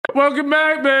Welcome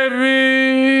back,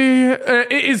 baby.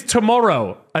 It is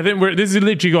tomorrow. I think this is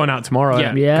literally going out tomorrow.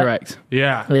 Yeah, correct.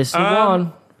 Yeah. This is the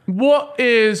one. What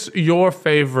is your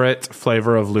favorite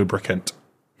flavor of lubricant?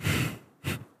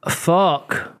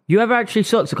 Fuck. You ever actually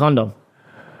sucked a condom?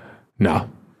 No.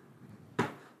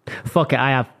 Fuck it,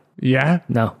 I have. Yeah?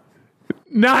 No.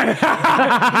 No,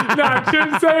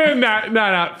 just saying that.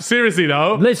 No. Seriously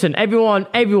though. Listen, everyone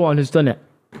has done it.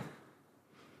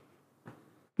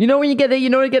 You know when you get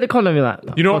the condom, you're like,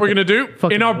 You know what we're going to do?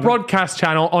 Fuck In it, our man. broadcast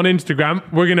channel on Instagram,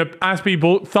 we're going to ask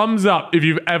people thumbs up if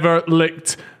you've ever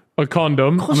licked a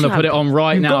condom. I'm going to put it on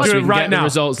right now got so to we do can it right get now. the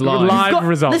results live. Live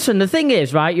results. Listen, the thing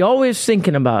is, right? You're always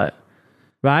thinking about it,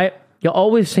 right? You're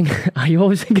always thinking. Are you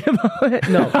always thinking about it?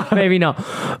 No, maybe not.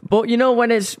 But you know when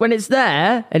it's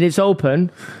there and it's open,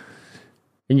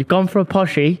 and you've gone for a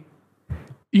poshy.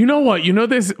 You know what? You know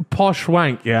this posh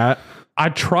wank, yeah? I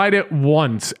tried it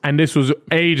once, and this was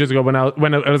ages ago when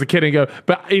I was a kid, and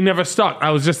but it never stuck.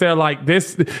 I was just there like,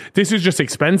 this is just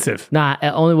expensive. Nah, it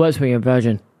only works when you're a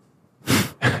virgin.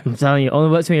 I'm telling you, it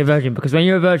only works when you're a virgin, because when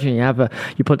you're a virgin,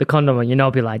 you put the condom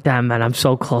on, be like, damn man, I'm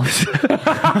so close. This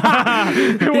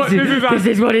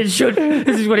is what it should.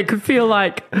 This is what it could feel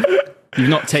like. You've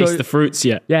not tasted the fruits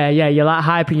yet. Yeah, you're like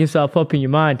hyping yourself up in your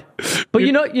mind. But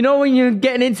you know when you're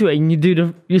getting into it and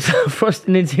you're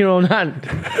thrusting into your own hand.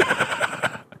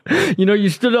 You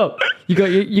stood up. You got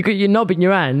your knob in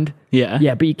your hand. Yeah.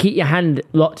 Yeah, but you keep your hand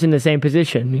locked in the same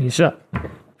position. And you're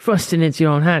thrusting into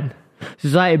your own hand.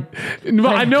 It's like,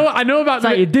 I know about it's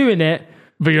like you're doing it,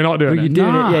 but you're not doing but it. you're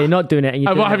doing it. Yeah, you're not doing it.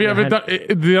 And What have you ever done?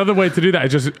 The other way to do that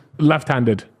is just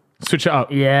left-handed. Switch it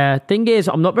up. Yeah, thing is,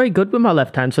 I'm not very good with my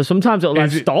left hand, so sometimes it'll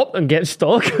stop and get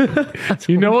stuck.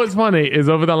 You know what's funny is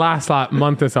over the last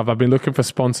month or so, I've been looking for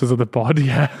sponsors of the pod,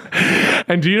 yeah.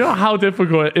 And do you know how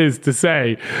difficult it is to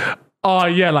say, oh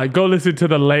yeah, go listen to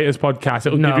the latest podcast.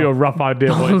 It'll give you a rough idea.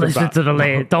 Don't listen to the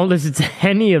latest. Don't listen to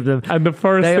any of them. And the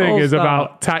first thing is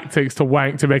about tactics to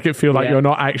wank to make it feel like you're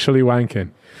not actually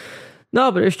wanking.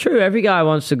 No, but it's true. Every guy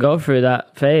wants to go through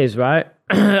that phase, right?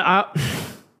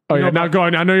 Now go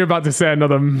on. I know you're about to say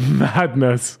another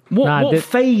madness. What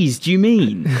phase do you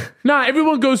mean?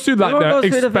 Everyone goes through the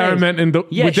experimenting with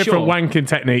different wanking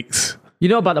techniques. You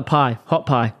know about the pie, hot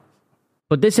pie.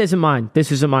 But this isn't mine. This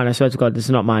isn't mine. I swear to God, this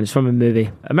is not mine. It's from a movie.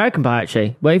 American Pie,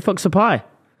 actually. Where he fucks a pie.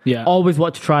 Yeah. Always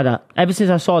want to try that. Ever since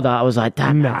I saw that, I was like,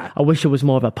 damn, I wish there was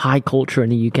more of a pie culture in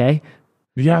the UK.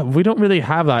 Yeah, we don't really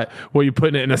have what you're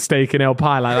putting it in a steak and ale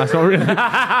pie. That's not really.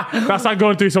 That's like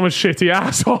going through someone's shitty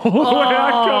asshole.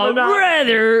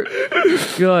 Brother.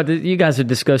 God, you guys are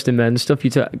disgusting, man. The stuff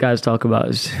you guys talk about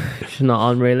is not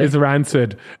on, really. It's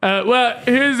rancid. Well,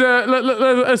 here's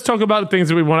let's talk about the things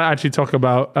that we want to actually talk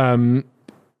about.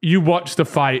 You watched the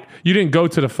fight. You didn't go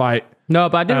to the fight. No,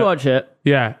 but I did watch it.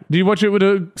 Yeah. Did you watch it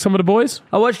with some of the boys?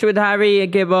 I watched it with Harry,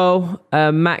 Gibbo,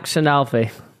 Max, and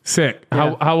Alfie. Sick.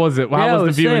 Yeah. How was it? How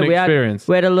was the viewing experience?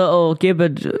 We had a little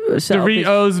Gibbard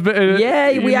Doritos.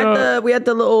 We had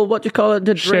the little, what do you call it?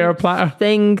 The share platter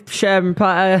thing, sharing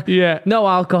platter. Yeah. No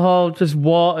alcohol, just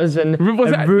waters and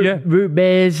root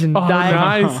beers and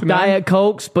diet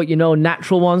Cokes, but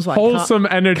natural ones like wholesome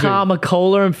energy, Karma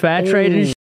Cola and fair trade and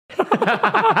shit. But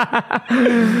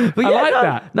I like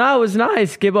that. No, it was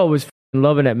nice. Gibbo was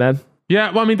loving it, man.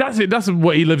 Yeah, well, I mean, that's it. That's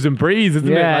what he lives and breathes, isn't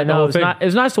it? Yeah, it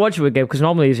was nice to watch it with Gib, because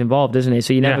normally he's involved, isn't he?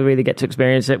 So you never really get to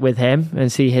experience it with him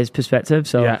and see his perspective.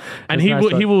 So yeah, and he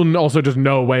will also just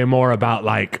know way more about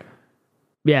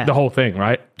the whole thing,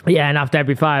 right? Yeah, and after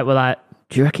every fight, we're like,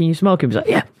 do you reckon you smoke him? He's like,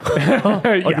 yeah.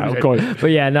 Yeah, of course.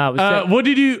 But yeah, no, it was what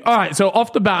did you... All right, so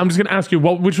off the bat, I'm just going to ask you,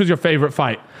 which was your favorite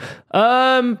fight?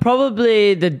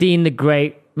 Probably the Dean the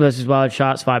Great versus Wild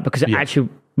Sharks fight, because it actually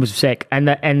was sick. And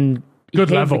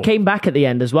it came back at the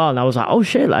end as well, and I was like, oh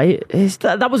shit,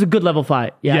 that was a good level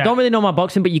fight. Yeah, I don't really know my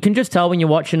boxing, but you can just tell when you're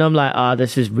watching them,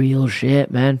 this is real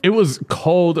shit, man. It was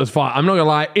cold as fuck. I'm not going to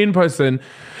lie, in person.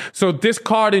 So this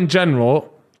card in general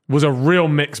was a real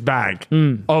mixed bag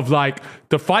of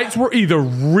the fights were either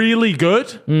really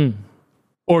good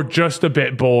or just a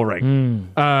bit boring.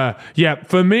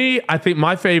 For me, I think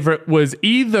my favorite was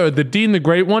either the Dean the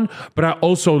Great one, but I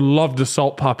also loved the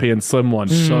Salt Puppy and Slim one.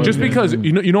 Because,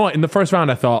 you know what, in the first round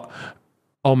I thought,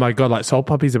 oh my God, Salt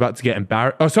Puppy's about to get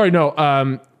embarrassed. Oh, sorry,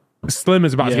 no, Slim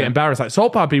is about to get embarrassed.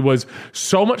 Salt Puppy was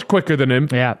so much quicker than him,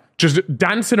 just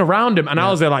dancing around him, and I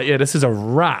was there this is a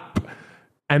wrap.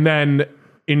 And then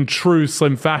in true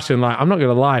Slim fashion. Like, I'm not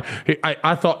gonna lie,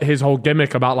 I thought his whole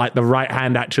gimmick about like the right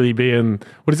hand actually being,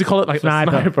 what does he call it, like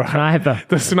Sniper.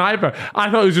 the sniper.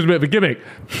 I thought it was just a bit of a gimmick.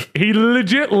 He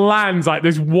legit lands like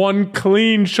this one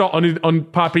clean shot on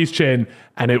Papi's chin,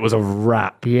 and it was a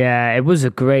wrap. Yeah, it was a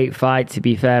great fight, to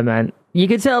be fair, man. You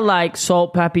can tell, like,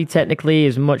 Salt Papi technically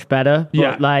is much better.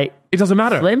 But, like, it doesn't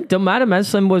matter. Slim, don't matter, man.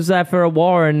 Slim was there for a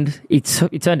war, and he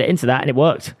turned it into that, and it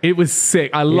worked. It was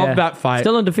sick. I love that fight.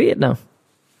 Still undefeated now.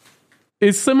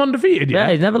 Is Slim undefeated?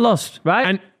 Yeah, he's never lost,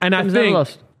 right? And I think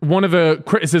one of the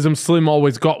criticisms Slim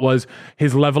always got was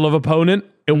his level of opponent.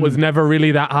 It was never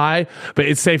really that high, but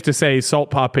it's safe to say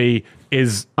Salt Papi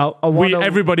is...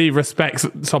 everybody respects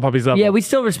Salt Papi's level. Yeah, we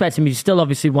still respect him. He's still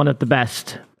obviously one of the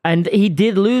best. And he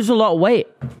did lose a lot of weight.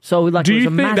 So, like, do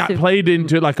you think that played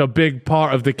into like a big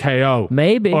part of the KO?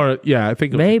 Maybe. Or I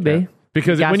think maybe.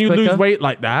 Because when you lose weight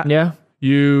like that,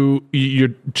 your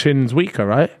chin's weaker,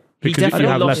 right? He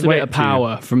definitely lost a bit of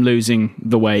power from losing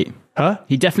the weight. Huh?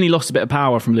 He definitely lost a bit of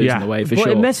power from losing the weight, for sure.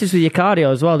 But it messes with your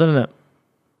cardio as well, doesn't it?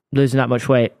 Losing that much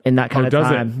weight in that kind of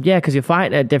time. Yeah, because you're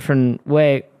fighting at a different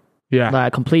weight. Yeah. Like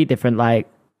a complete different, like,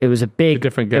 it was a big...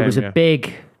 different game, it was a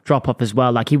big drop off as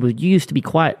well. Like, he used to be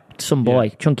quite some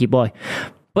boy, chunky boy.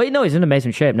 But he's in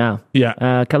amazing shape now.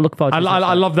 Yeah. Can look forward to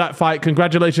I love that fight.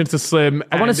 Congratulations to Slim.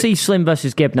 I want to see Slim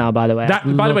versus Gibb now, by the way.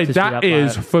 That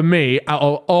is, for me, out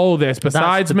of all this,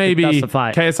 besides maybe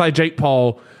KSI Jake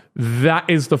Paul, that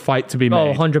is the fight to be made.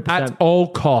 Oh, 100%. At all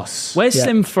costs. Where's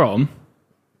Slim from?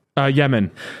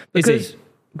 Yemen.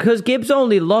 Because Gibbs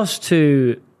only lost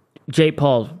to Jake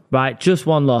Paul, right? Just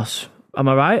one loss. Am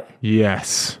I right?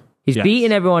 Yes. He's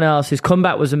beaten everyone else. His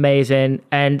comeback was amazing.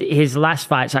 And his last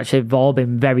fights actually have all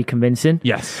been very convincing.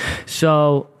 Yes.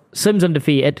 So Slim's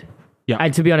undefeated. Yeah.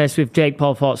 And to be honest, with Jake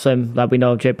Paul fought Slim, like we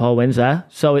know Jake Paul wins there.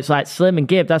 So it's like Slim and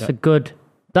Gibb, that's a good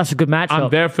matchup. I'm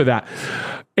there for that.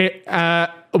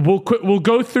 We'll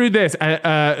go through this.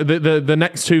 The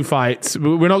next two fights.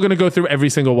 We're not going to go through every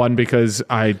single one because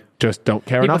I just don't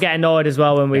care enough. People get annoyed as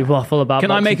well when we waffle about. Can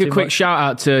I make a quick shout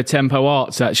out to Tempo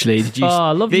Arts? Actually,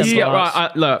 I love Tempo Arts.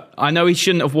 Right, look, I know he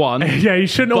shouldn't have won. Yeah, he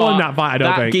shouldn't have won that fight. I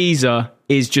don't think that geezer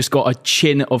is just got a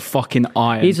chin of fucking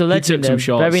iron. He's a legend. He took some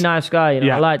shots. Very nice guy.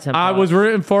 I like Tempo Arts. I was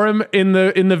rooting for him in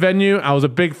the venue. I was a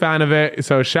big fan of it.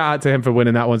 So shout out to him for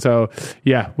winning that one. So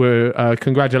yeah,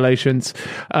 congratulations.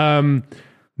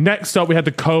 Next up, we had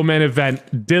the co-main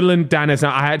event. Dylan Dennis.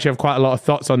 Now, I actually have quite a lot of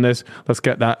thoughts on this. Let's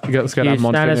get that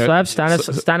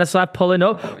monster. Stanislav pulling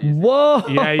up. Whoa!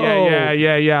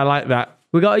 Yeah. I like that.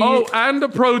 We got and a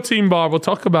protein bar. We'll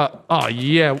talk about.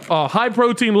 High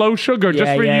protein, low sugar.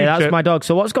 Just for you. Yeah, that's my dog.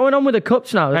 So what's going on with the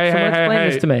cups now? Explain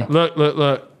this to me.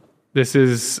 Look. This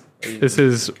is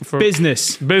for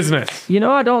business. You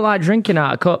know, I don't like drinking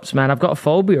out of cups, man. I've got a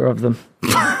phobia of them.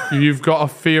 You've got a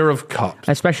fear of cups.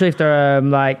 Especially if they're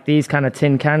like these kind of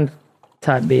tin can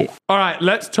type beat. All right,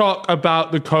 let's talk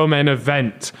about the co-main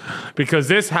event because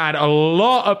this had a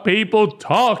lot of people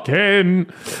talking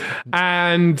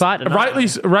and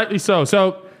rightly so.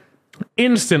 So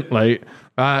instantly,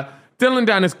 Dylan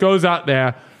Dennis goes out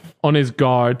there on his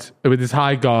guard, with his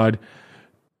high guard.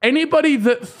 Anybody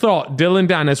that thought Dylan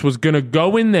Dennis was going to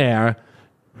go in there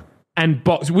and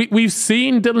box, we've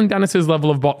seen Dylan Dennis's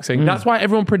level of boxing. That's why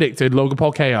everyone predicted Logan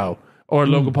Paul KO or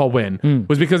Logan Paul win,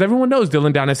 was because everyone knows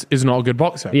Dylan Dennis is not a good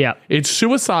boxer. Yeah. It's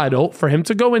suicidal for him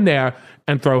to go in there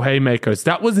and throw haymakers.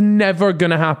 That was never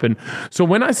going to happen. So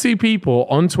when I see people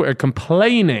on Twitter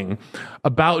complaining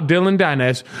about Dylan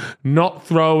Dennis not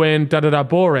throwing,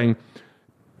 boring,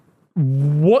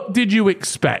 what did you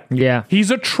expect? Yeah.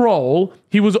 He's a troll.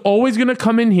 He was always going to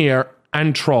come in here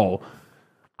and troll.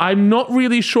 I'm not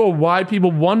really sure why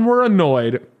people, one, were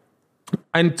annoyed,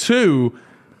 and two,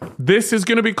 this is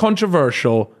going to be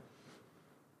controversial.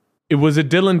 It was a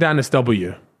Dylan Dennis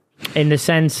W. In the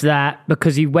sense that,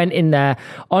 because he went in there,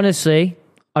 honestly,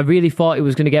 I really thought he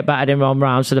was going to get battered in one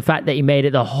round, so the fact that he made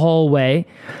it the whole way,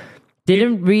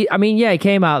 he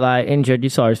came out like injured, you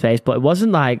saw his face, but it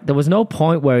wasn't like, there was no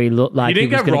point where he looked like he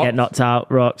was going to get knocked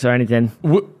out, rocks or anything.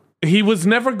 He was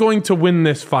never going to win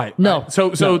this fight. No.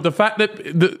 Right? So the fact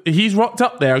that he's rocked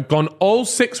up there, gone all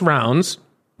 6 rounds,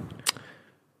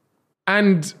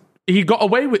 and he got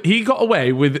away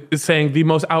with saying the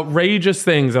most outrageous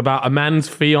things about a man's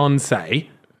fiance.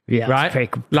 Yeah, right.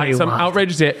 Pretty some wild.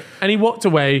 Outrageous shit, and he walked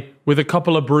away with a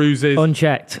couple of bruises,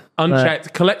 unchecked,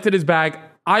 collected his bag.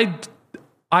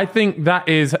 I think that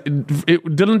is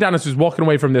Dylan Dennis was walking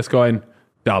away from this going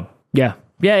dub. Yeah,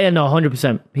 no,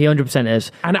 100%. He 100%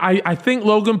 is. And I think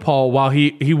Logan Paul, while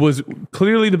he was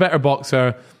clearly the better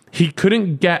boxer, he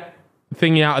couldn't get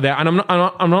thingy out of there. And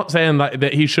I'm not saying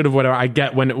that he should have whatever. I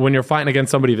get when you're fighting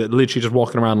against somebody that literally just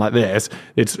walking around like this,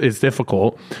 it's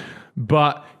difficult.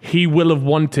 But he will have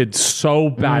wanted so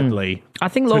badly I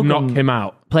think to Logan knock him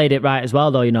out. Played it right as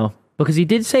well, though, you know. Because he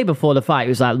did say before the fight, he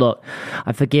was like, look,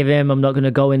 I forgive him. I'm not going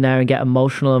to go in there and get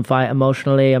emotional and fight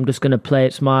emotionally. I'm just going to play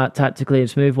it smart, tactically and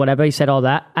smooth, whatever. He said all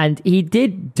that. And he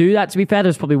did do that, to be fair.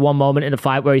 There's probably one moment in the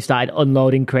fight where he started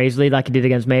unloading crazily, like he did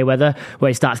against Mayweather, where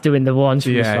he starts doing the ones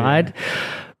from the side.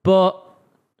 Yeah. But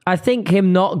I think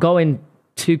him not going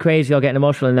too crazy or getting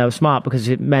emotional in there was smart, because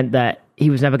it meant that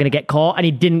he was never going to get caught, and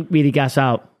he didn't really gas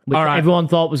out, which everyone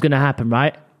thought was going to happen,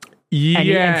 right?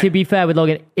 Yeah. And to be fair with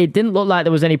Logan, it didn't look like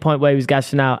there was any point where he was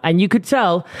gassing out. And you could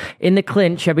tell in the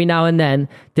clinch every now and then,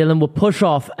 Dylan would push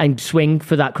off and swing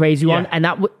for that crazy one. And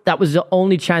that was the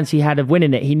only chance he had of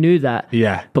winning it. He knew that.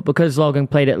 Yeah. But because Logan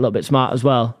played it a little bit smart as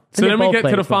well. So then we get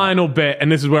to the final bit,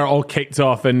 and this is where it all kicked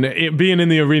off. And it being in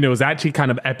the arena was actually kind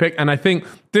of epic. And I think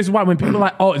this is why when people are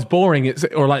like, oh, it's boring,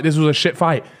 or like, this was a shit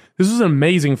fight. This was an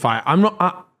amazing fight.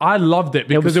 I loved it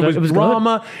because it was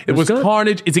drama. It was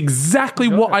carnage. It's exactly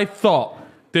what I thought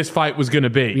this fight was going to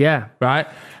be. Yeah. Right?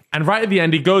 And right at the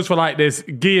end, he goes for like this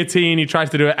guillotine. He tries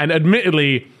to do it. And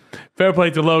admittedly, fair play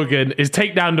to Logan, his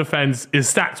takedown defense,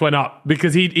 his stats went up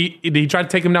because he tried to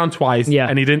take him down twice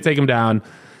and he didn't take him down.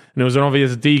 And it was an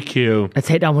obvious DQ. A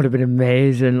takedown would have been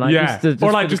amazing. Like,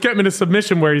 just get him in a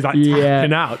submission where he's like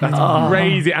tapping out. That's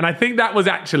crazy. And I think that was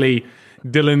actually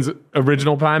Dylan's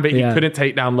original plan, but he couldn't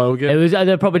take down Logan. It was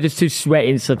they're probably just too sweaty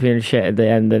and slippy and shit at the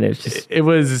end, and it's just it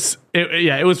was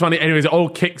funny. Anyways, it all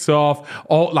kicks off.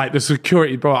 All like the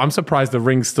security, bro. I'm surprised the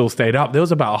ring still stayed up. There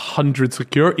was about 100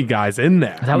 security guys in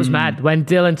there. That was mad when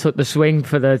Dylan took the swing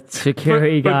for the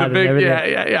security guard.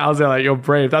 I was like, you're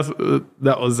brave.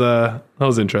 That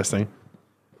was interesting.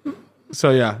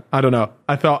 So yeah, I don't know.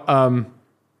 I thought, I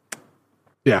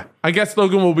guess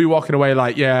Logan will be walking away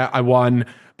like, I won.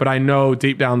 But I know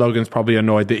deep down Logan's probably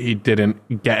annoyed that he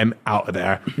didn't get him out of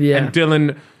there. Yeah. And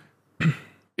Dylan,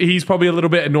 he's probably a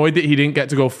little bit annoyed that he didn't get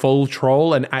to go full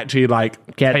troll and actually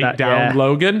take down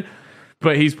Logan.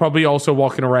 But he's probably also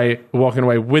walking away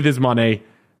with his money,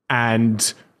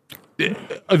 and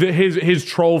his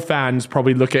troll fans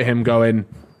probably look at him going,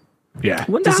 yeah.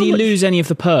 Does he lose any of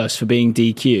the purse for being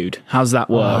DQ'd? How's that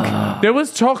work? There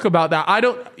was talk about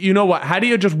that. You know what? Had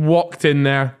he just walked in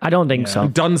there, I don't think so,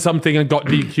 done something and got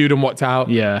DQ'd and walked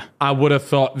out, I would have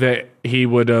thought that he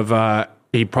would have,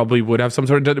 he probably would have some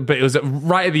sort of, but it was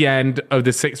right at the end of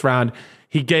the 6th round.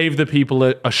 He gave the people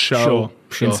a show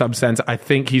in some sense. I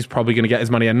think he's probably going to get his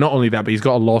money. And not only that, but he's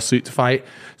got a lawsuit to fight.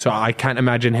 So I can't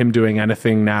imagine him doing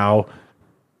anything now.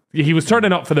 He was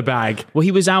turning up for the bag. Well,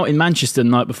 he was out in Manchester the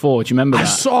night before. Do you remember that? I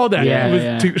saw that.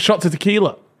 Yeah, He was shot to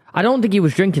tequila. I don't think he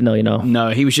was drinking though, you know. No,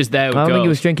 he was just there with I don't girls. think he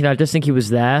was drinking. I just think he was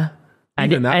there.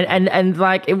 And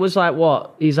like it was like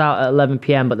what? He's out at 11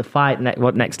 p.m. But the fight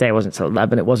next day wasn't till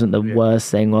 11. It wasn't the worst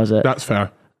thing, was it? That's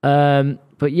fair.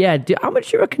 But yeah, how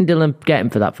much do you reckon Dylan get him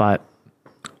for that fight?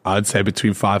 I'd say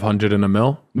between 500 and $1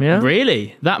 million. Yeah,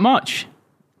 really? That much?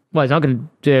 Well, he's not going to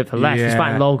do it for less. He's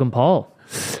fighting Logan Paul.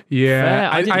 Yeah,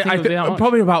 I think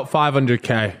probably about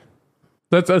 500k.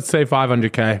 Let's say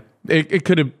 500k. It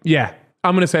could have. Yeah,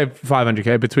 I'm going to say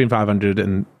 500k, between 500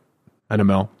 and $1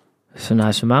 million. It's a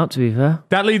nice amount, to be fair.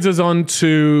 That leads us on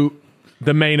to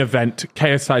the main event.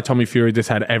 KSI Tommy Fury. This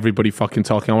had everybody fucking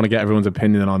talking. I want to get everyone's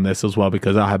opinion on this as well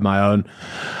because I have my own.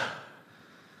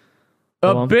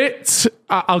 I'll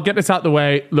get this out the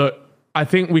way. Look, I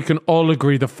think we can all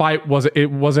agree the fight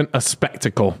wasn't a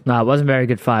spectacle. No, it wasn't a very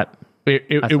good fight.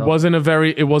 It wasn't a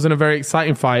very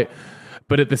exciting fight,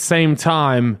 but at the same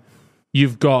time,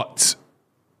 you've got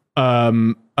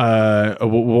what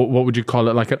would you call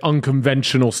it? Like an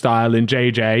unconventional style in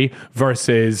JJ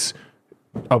versus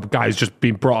a guy's just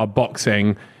being brought up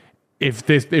boxing. If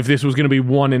this was going to be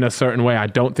won in a certain way, I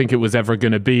don't think it was ever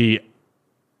going to be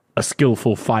a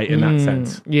skillful fight in that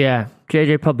sense. Yeah.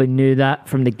 JJ probably knew that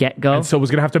from the get-go. And so was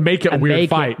going to have to make it a weird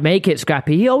fight. Make it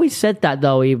scrappy. He always said that,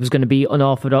 though. He was going to be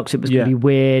unorthodox. It was going to be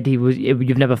weird.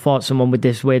 You've never fought someone with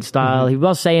this weird style. He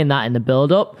was saying that in the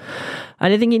build-up.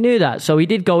 And I think he knew that. So he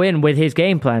did go in with his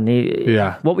game plan.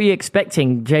 What were you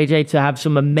expecting? JJ to have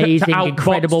some amazing,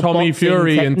 incredible Tommy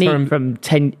Fury technique from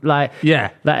 10...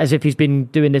 as if he's been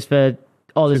doing this for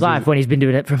all his life when he's been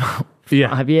doing it for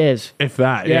 5 years. If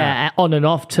that, on and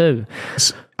off too.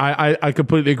 I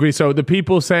completely agree. So the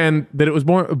people saying that it was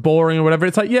more boring or whatever,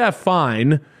 it's like, yeah,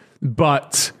 fine.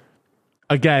 But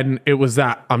again, it was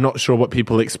that I'm not sure what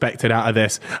people expected out of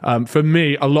this. For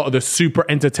me, a lot of the super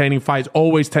entertaining fights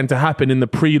always tend to happen in the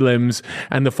prelims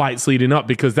and the fights leading up,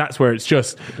 because that's where it's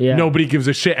just nobody gives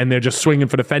a shit and they're just swinging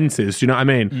for the fences. Do you know what I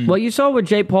mean? Well, you saw with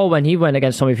Jake Paul when he went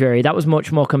against Tommy Fury, that was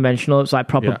much more conventional. It's like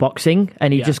proper boxing,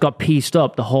 and he just got pieced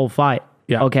up the whole fight.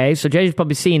 Yeah. Okay, so Jay's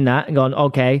probably seen that and gone,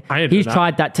 okay, he's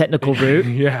tried that technical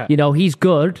route. You know, he's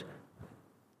good.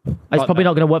 It's probably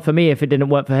not going to work for me if it didn't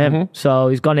work for him. So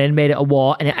he's gone in, made it a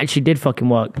war, and it actually did fucking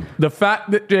work. The fact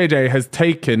that JJ has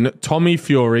taken Tommy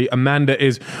Fury, Amanda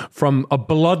is from a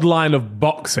bloodline of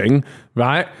boxing,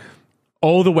 right,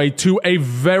 all the way to a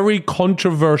very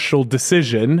controversial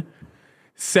decision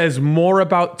says more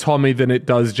about Tommy than it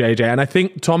does JJ. And I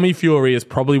think Tommy Fury is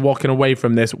probably walking away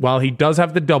from this, while he does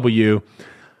have the W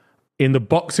in the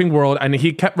boxing world, and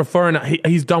he kept referring,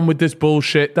 he's done with this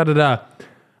bullshit, da-da-da.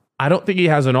 I don't think he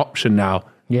has an option now.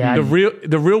 Yeah,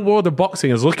 the real world of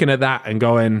boxing is looking at that and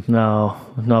going, no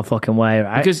fucking way,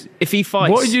 right? Because if he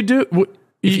fights, what did you do?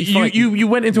 You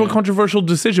went into a controversial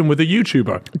decision with a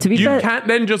YouTuber. To be fair, you can't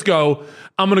then just go,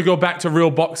 I'm going to go back to real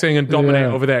boxing and dominate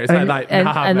over there. It's and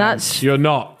that's you're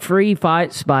not. 3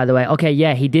 fights, by the way. Okay,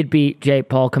 yeah, he did beat Jake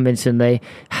Paul convincingly.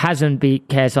 Hasn't beat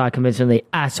KSI convincingly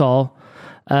at all.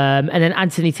 And then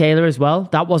Anthony Taylor as well.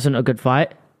 That wasn't a good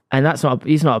fight. And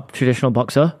he's not a traditional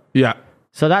boxer. Yeah.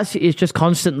 So it's just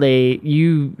constantly,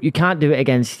 you can't do it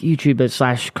against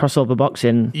YouTubers / crossover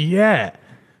boxing. Yeah.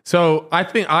 So I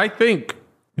think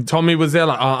Tommy was there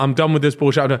like, I'm done with this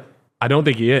bullshit. I don't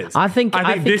think he is. I think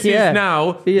this is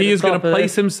now, he is going to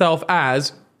place himself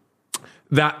as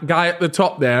that guy at the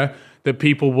top there that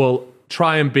people will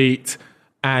try and beat.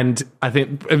 And I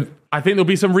think there'll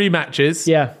be some rematches.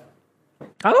 Yeah.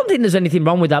 I don't think there's anything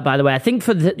wrong with that, by the way. I think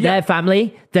for their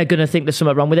family, they're going to think there's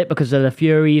something wrong with it because they're the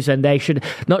Furies, and they shouldn't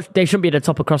be at the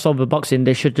top of crossover boxing.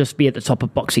 They should just be at the top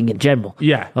of boxing in general.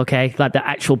 Yeah. Okay? Like the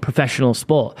actual professional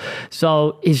sport.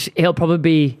 So it'll probably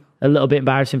be a little bit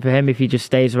embarrassing for him if he just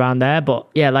stays around there. But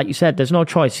yeah, like you said, there's no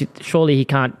choice. Surely he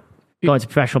can't go into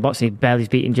professional boxing. He's barely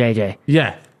beating JJ.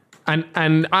 Yeah. And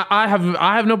I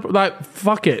have no, like,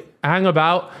 fuck it. Hang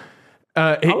about.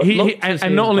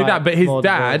 And not only that, but his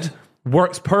dad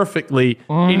works perfectly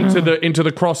into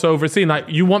the crossover scene. Like,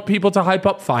 you want people to hype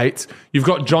up fights, you've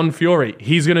got John Fury.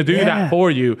 He's going to do that for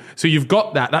you. So you've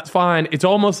got that. That's fine. It's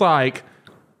almost like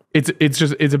it's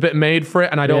a bit made for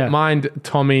it, and I don't mind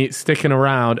Tommy sticking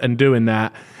around and doing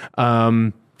that.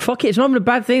 Fuck it, it's not even a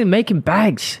bad thing. Making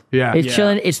bags. Yeah. It's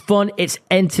chilling, it's fun, it's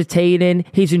entertaining.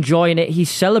 He's enjoying it. He's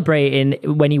celebrating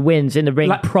when he wins in the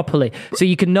ring properly. So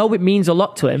you can know it means a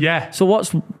lot to him. Yeah. So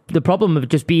what's the problem of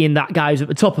just being that guy who's at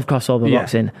the top of crossover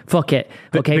boxing? Fuck it.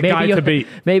 Okay, the guy to beat.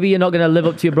 Maybe you're not going to live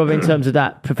up to your brother in terms of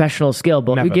that professional skill,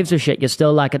 but who gives a shit? You're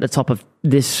still like at the top of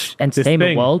this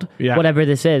entertainment world, whatever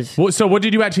this is. So what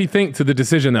did you actually think to the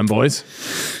decision then, boys?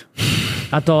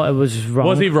 I thought it was wrong.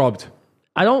 Was he robbed?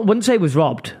 Wouldn't say it was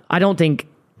robbed. I don't think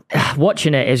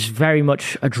watching it is very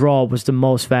much a draw was the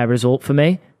most fair result for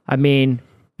me. I mean,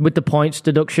 with the points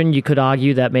deduction, you could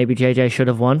argue that maybe JJ should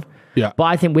have won. Yeah. But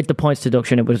I think with the points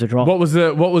deduction, it was a draw. What was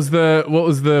the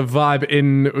vibe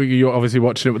in? You're obviously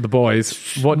watching it with the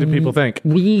boys. What did people think?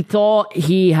 We thought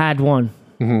he had won.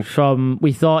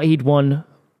 We thought he'd won.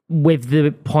 With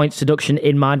the points deduction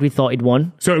in mind, we thought he'd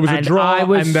won. So it was a draw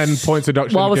and then points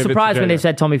deduction. Well, I was surprised when they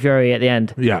said Tommy Fury at the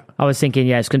end. Yeah. I was thinking,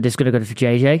 it's going to go for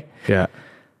JJ.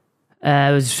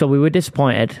 Yeah. So we were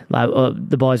disappointed. Like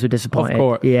the boys were disappointed. Of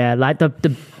course. Yeah, like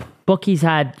the bookies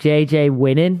had JJ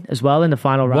winning as well in the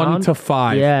final round.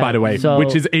 1-5, by the way,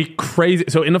 which is a crazy.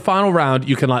 So in the final round,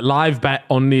 you can like live bet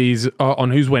on these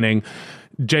on who's winning.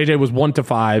 JJ was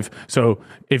 1-5, so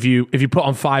if you put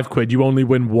on £5, you only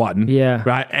win 1. Yeah.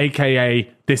 Right?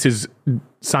 AKA, this is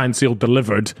signed, sealed,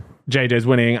 delivered. JJ's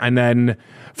winning, and then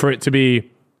for it to be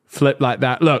flipped like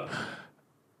that. Look,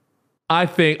 I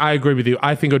agree with you.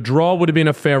 I think a draw would have been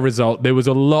a fair result. There was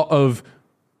a lot of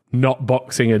not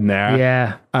boxing in there.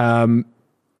 Yeah.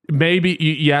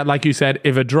 Maybe, like you said,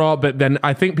 if a draw, but then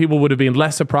I think people would have been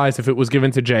less surprised if it was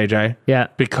given to JJ. Yeah.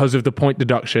 Because of the point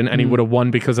deduction, and he would have won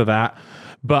because of that.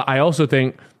 But I also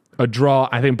think a draw,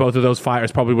 I think both of those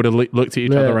fighters probably would have looked at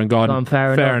each other and gone,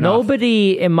 fair enough.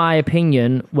 Nobody, in my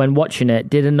opinion, when watching it,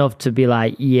 did enough to be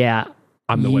like,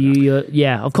 I'm the winner.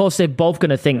 Yeah, of course they're both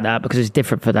going to think that because it's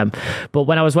different for them. But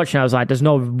when I was watching, I was like, there's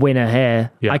no winner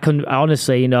here. Yeah. I couldn't,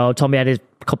 honestly, Tommy had his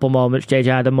couple moments, JJ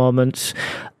had the moments.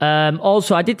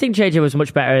 Also, I did think JJ was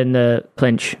much better in the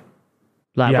clinch.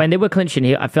 When they were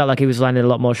clinching, I felt like he was landing a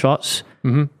lot more shots.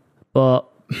 Mm-hmm. But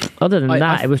other than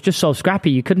that, it was just so scrappy.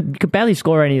 You could barely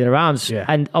score any of the rounds. Yeah.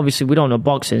 And obviously, we don't know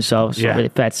boxing, so it's not really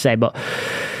fair to say. But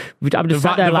I'm just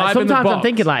sat there like, sometimes I'm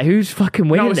thinking like, who's fucking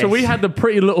winning this? So we had the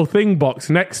Pretty Little Thing box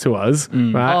next to us,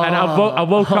 right? And I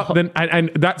woke up,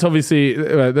 and that's obviously,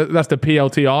 that's the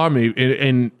PLT army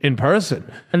in person.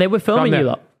 And they were filming you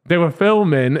lot. They were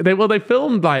filming. They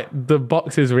filmed like the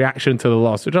box's reaction to the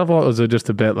loss, which I thought was just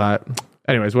a bit like.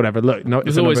 Anyways, whatever. Look, no,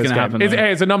 it's always going to happen.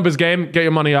 It's a numbers game. Get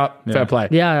your money up. Fair play.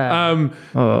 Yeah.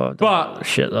 But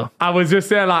shit though. I was just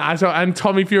there like I saw, and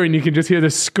Tommy Fury, and you can just hear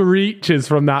the screeches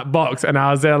from that box, and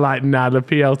I was there like, nah, the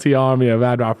PLT army have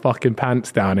had our fucking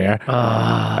pants down here.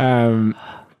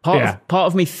 Part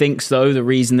of me thinks, though, the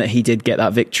reason that he did get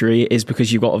that victory is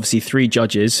because you've got obviously 3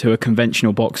 judges who are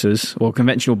conventional boxers or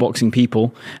conventional boxing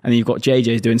people, and then you've got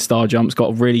JJ's doing star jumps, got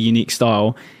a really unique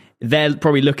style. They're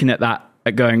probably looking at that,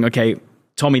 at going, okay,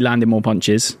 Tommy landed more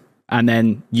punches. And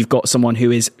then you've got someone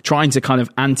who is trying to kind of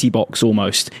anti-box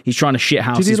almost. He's trying to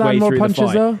shithouse his way through the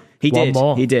fight. Though? He did.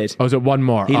 Oh, was it one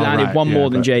more? He landed one more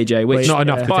than JJ, which not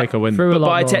enough to take a win. But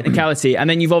by technicality. And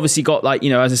then you've obviously got, like,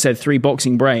 as I said, 3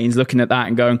 boxing brains looking at that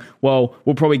and going, well,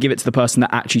 we'll probably give it to the person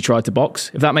that actually tried to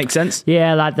box, if that makes sense.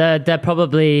 Yeah, like they're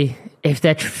probably, if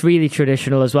they're really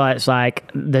traditional as well, it's like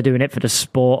they're doing it for the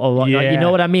sport or whatnot. You know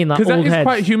what I mean? Like, because that is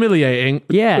quite humiliating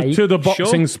to the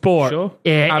boxing sport. Sure.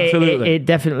 Yeah, absolutely. It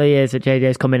definitely is that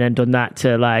JJ's come in and done that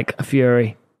to like a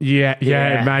Fury. Yeah,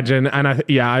 imagine. And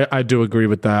I do agree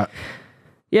with that.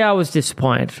 Yeah, I was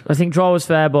disappointed. I think draw was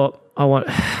fair, but I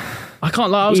can't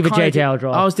lie. JJ or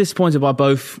draw. I was disappointed by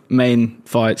both main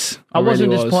fights. I wasn't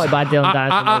disappointed by Dylan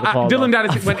Danielson. Dylan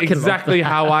Danielson went exactly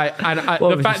how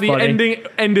the fact the ending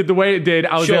ended the way it did,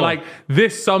 I was there like,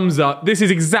 this sums up. This is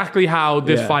exactly how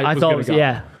this fight was going to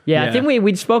go. Yeah, I think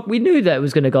we knew that it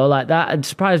was going to go like that. I'm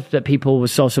surprised that people were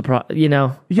so surprised,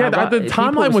 Yeah, the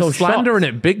timeline was slandering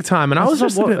it big time, and I was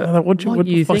just a bit like, what are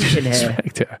you thinking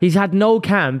here? He's had no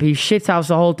camp, he shithoused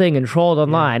the whole thing and trolled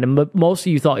online, and most of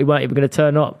you thought he weren't even going to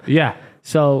turn up. Yeah.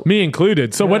 So me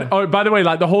included. So when, by the way,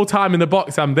 like the whole time in the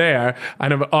box, I'm there,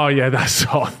 and I'm, that's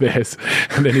all this,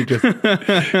 and then he just. Not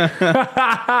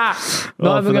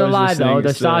even gonna lie though,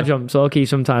 the star jumps, okay,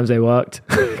 sometimes they worked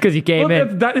because he came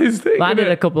in. That is thing, landed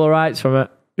a couple of rights from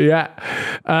it. Yeah.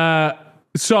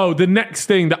 So the next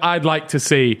thing that I'd like to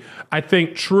see, I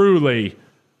think, truly,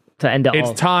 to end it,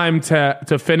 it's time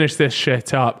to finish this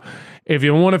shit up. If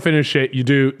you want to finish it, you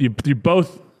do. You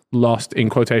both lost in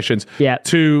quotations. Yeah.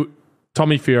 To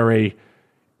Tommy Fury,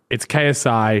 it's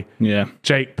KSI,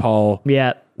 Jake Paul.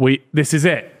 Yeah. This is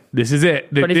it.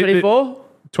 2024?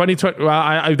 2020.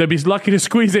 Well, they'd be lucky to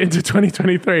squeeze it into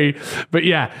 2023. But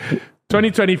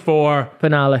 2024.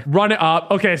 Finale. Run it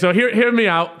up. Okay, so hear me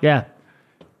out. Yeah.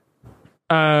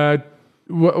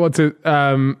 What's it?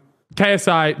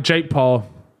 KSI, Jake Paul,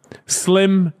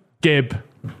 Slim, Gibb.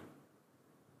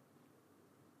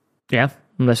 Yeah,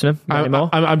 I'm listening.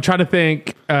 I'm trying to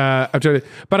think. By the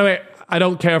way, I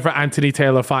don't care for Anthony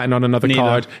Taylor fighting on another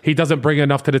card. He doesn't bring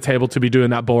enough to the table to be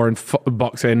doing that boring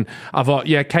boxing. I thought,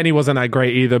 Kenny wasn't that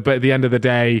great either, but at the end of the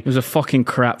day... It was a fucking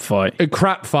crap fight. A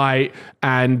crap fight,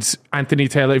 and Anthony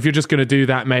Taylor, if you're just going to do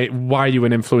that, mate, why are you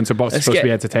an influencer boxer? It's supposed to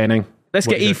be entertaining. Let's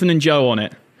get Ethan and Joe on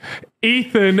it.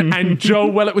 Ethan and Joe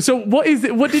Weller. So what is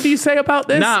it? What did you say about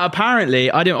this?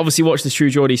 Apparently, I didn't obviously watch the True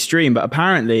Geordie stream, but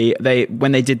apparently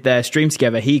when they did their stream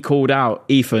together, he called out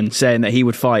Ethan saying that he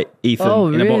would fight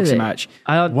Ethan in a boxing match.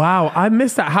 Wow, I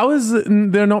missed that. How is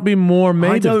there not been more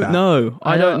made of that?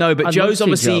 I don't know. But Joe's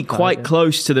obviously quite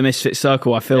close to the Misfit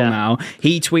Circle, I feel now.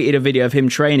 He tweeted a video of him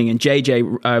training, and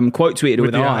JJ quote tweeted it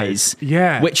with eyes.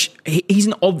 Yeah. Which he's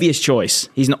an obvious choice.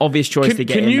 He's an obvious choice to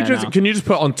get in there now. Can you just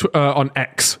put on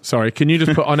X? Sorry, can you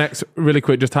just put on X really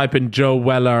quick? Just type in Joe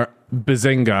Weller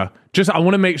Behzinga. I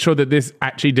want to make sure that this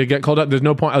actually did get called up. There's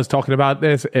no point I was talking about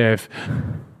this if...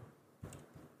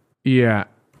 Yeah.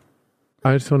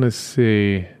 I just want to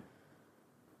see...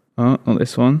 Oh, not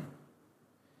this one.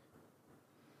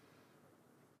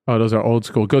 Oh, those are old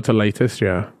school. Go to latest,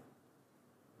 yeah.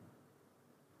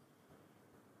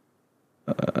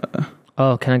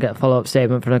 Can I get a follow-up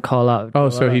statement from a call-out? Oh,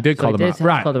 so he did call them out.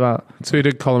 Right. So he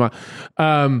did call them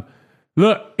out.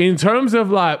 Look, in terms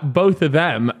of like both of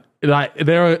them, like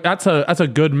that's a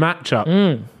good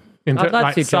matchup.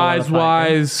 Like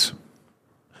size-wise.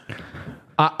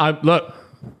 Look,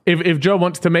 if Joe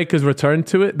wants to make his return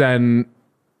to it, then...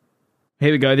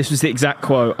 Here we go. This was the exact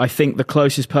quote. I think the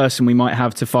closest person we might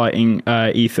have to fighting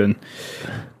Ethan.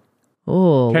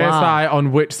 Oh, KSI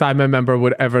on which Simon member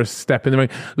would ever step in the ring.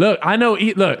 Look, I know.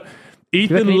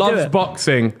 Ethan loves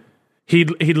boxing. He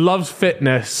loves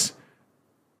fitness.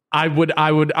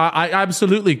 I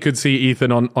absolutely could see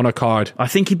Ethan on a card. I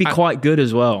think he'd be quite good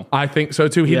as well. I think so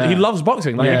too. He loves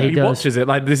boxing. Like he watches it.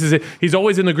 Like this is it. He's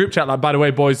always in the group chat. Like, by the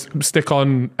way, boys, stick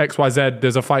on XYZ.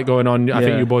 There's a fight going on. I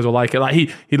think you boys will like it. Like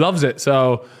he loves it.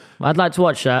 So I'd like to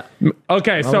watch that.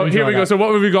 Okay, so here we go. So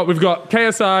what have we got? We've got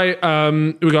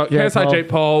KSI. We've got KSI Jake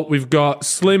Paul. We've got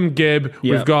Slim Gibb.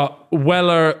 We've got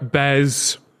Weller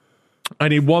Bez. I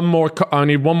need one more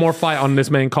fight on this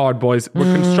main card, boys.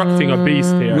 We're constructing a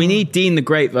beast here. We need Dean the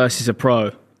Great versus a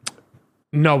pro.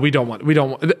 No, we don't want.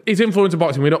 He's influencer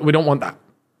boxing. We don't want that.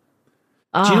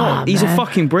 Do you know what? He's a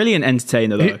fucking brilliant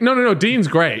entertainer, though. No. Dean's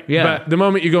great. Yeah. But the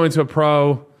moment you go into a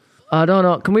pro, I don't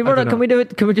know. Can we do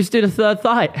it? Can we just do the third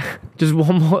fight? Just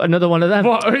another one of them.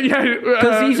 What? Yeah.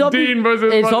 Because Dean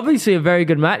versus. It's obviously a very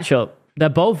good matchup. They're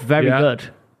both very good.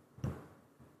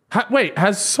 Wait,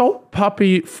 has Salt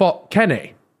Puppy fought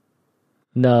Kenny?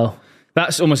 No.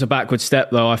 That's almost a backward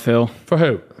step, though, I feel. For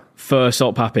who? For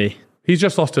Salt Puppy. He's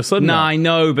just lost to Slim. Nah, I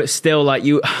know, but still, like,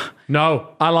 you... No,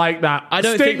 I like that. I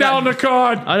don't Stick think that on the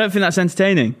card. I don't think that's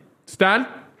entertaining. Stan?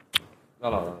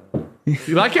 No.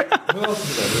 You like it? Who else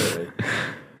is there, really?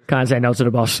 Can't say no to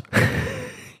the boss.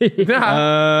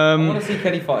 I want to see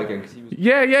Kenny fight again. Cause he was...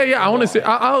 Yeah. I want to see...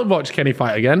 I'll watch Kenny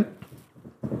fight again.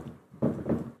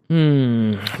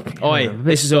 Oi,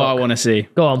 this is what I want to see.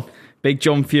 Go on. Big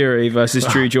John Fury versus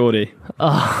True Geordie.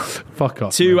 Fuck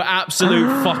off. Two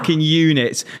absolute fucking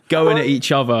units going at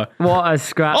each other. What a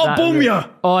scrap. Oh, boom ya!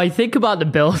 Oh, I think about the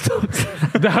build-up.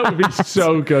 That would be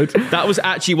so good. That was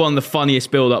actually one of the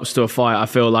funniest build-ups to a fight, I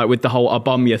feel like, with the whole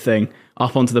Abumya thing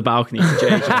up onto the balcony to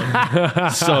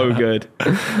JJ. So good.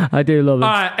 I do love it.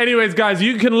 All right. Anyways, guys,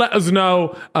 you can let us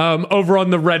know over on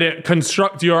the Reddit.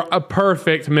 Construct your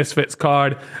perfect Misfits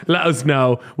card. Let us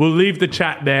know. We'll leave the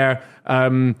chat there.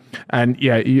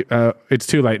 It's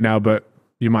too late now, but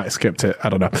you might have skipped it. I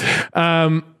don't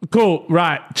know. Cool.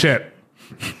 Right. Chip.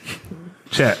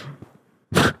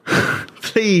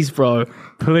 Please, bro.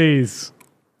 Please.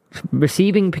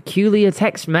 Receiving peculiar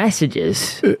text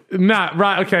messages.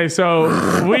 Right. Okay. So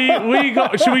we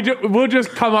got. We'll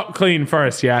just come up clean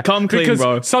first. Yeah. Come clean, because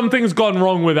bro. Something's gone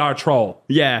wrong with our troll.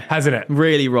 Yeah. Hasn't it?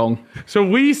 Really wrong. So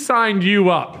we signed you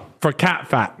up for cat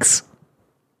facts.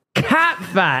 Cat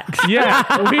facts?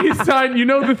 Yeah. We signed. You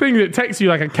know the thing that texts you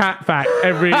like a cat fact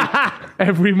every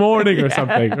morning or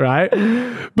something, right?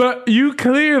 But you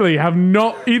clearly have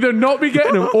not been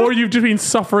getting them, or you've just been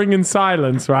suffering in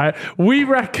silence, right? We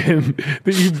reckon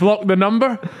that you blocked the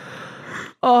number.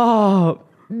 Oh,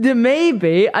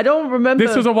 maybe. I don't remember.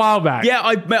 This was a while back. Yeah,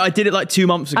 I did it like 2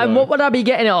 months ago. And what would I be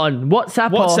getting it on?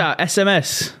 WhatsApp?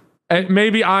 SMS.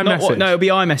 Maybe iMessage. No, it'll be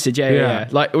iMessage. Yeah.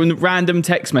 Like random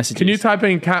text messages. Can you type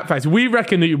in cat facts? We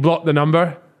reckon that you blocked the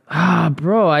number.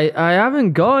 Bro, I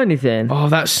haven't got anything. Oh,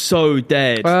 that's so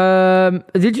dead.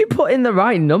 Did you put in the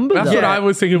right number? That's what I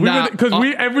was thinking. Because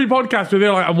every podcast, we're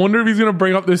like, I wonder if he's going to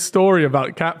bring up this story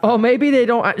about cat facts. Oh, maybe they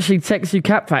don't actually text you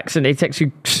cat facts and they text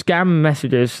you scam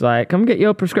messages like, come get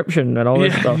your prescription and all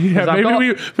this stuff. Yeah,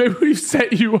 maybe we've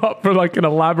set you up for like an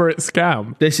elaborate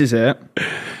scam. This is it.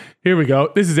 Here we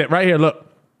go. This is it right here. Look.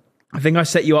 I think I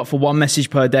set you up for one message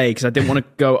per day because I didn't want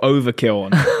to go overkill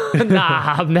on.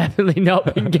 Nah, I've definitely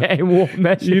not been getting one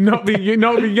message. You've not been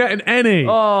getting any.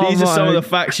 Oh, these are some of the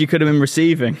facts you could have been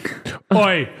receiving.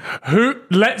 Oi,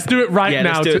 let's do it right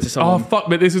now. Let's do it to someone. Oh, fuck,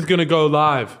 but this is going to go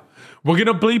live. We're going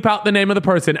to bleep out the name of the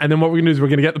person, and then what we're going to do is we're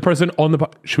going to get the person on the...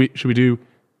 Should we do...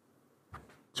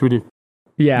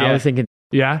 Yeah, I was thinking...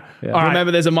 Yeah? All right.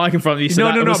 Remember, there's a mic in front of you, so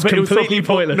that was completely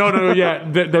pointless. No,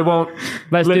 they won't.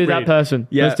 Let's do that person.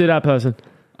 Yeah. Let's do that person.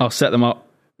 I'll set them up.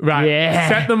 Right. Yeah.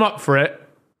 Set them up for it.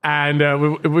 And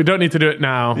we don't need to do it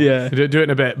now. Yeah. Do it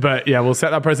in a bit. But yeah, we'll set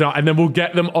that person up and then we'll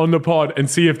get them on the pod and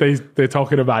see if they're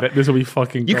talking about it. This will be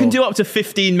fucking cool. You can do up to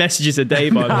 15 messages a day,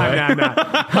 by the way. Nah.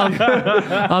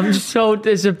 I'm so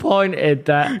disappointed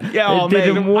that it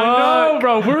didn't work. I know,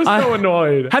 bro. We're so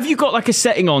annoyed. Have you got like a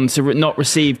setting on to not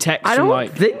receive text? I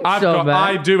don't think so, man.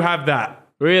 I do have that.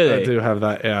 Really? I do have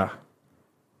that, yeah.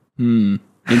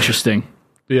 Interesting.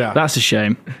 Yeah. That's a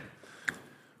shame.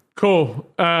 Cool.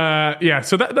 Yeah,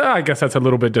 so that I guess that's a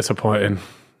little bit disappointing,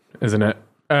 isn't it?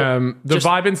 The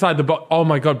vibe inside the box. Oh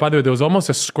my God, by the way, there was almost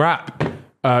a scrap.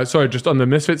 Sorry, just on the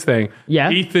Misfits thing. Yeah.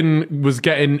 Ethan was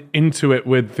getting into it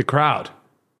with the crowd.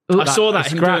 I saw that,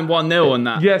 him doing 1-0 on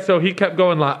that. Yeah, so he kept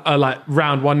going like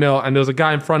round 1-0, and there was a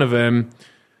guy in front of him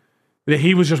that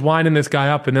he was just winding this guy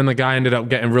up, and then the guy ended up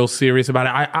getting real serious about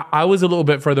it. I was a little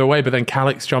bit further away, but then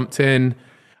Calix jumped in.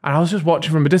 And I was just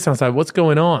watching from a distance, like, what's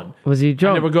going on? Was he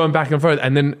drunk? And they were going back and forth,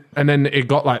 and then it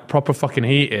got like proper fucking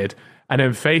heated. and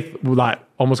then Faith like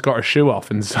almost got her shoe off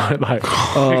and started like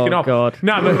picking off. God.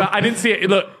 No, but I didn't see it.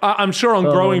 Look, I'm sure on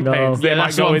Growing Pains they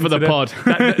might go into for the pod.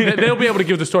 They'll be able to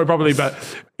give the story probably, but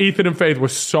Ethan and Faith were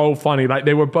so funny. Like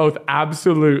they were both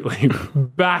absolutely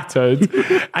battered,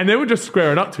 and they were just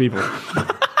squaring up to people.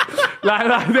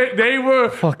 They were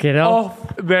fucking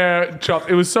off their chop.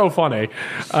 It was so funny,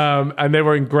 and they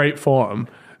were in great form.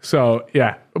 So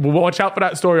yeah, watch out for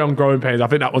that story on Growing Pains. I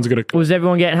think that one's gonna. Was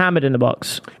everyone getting hammered in the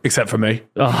box? Except for me.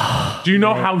 Oh, do you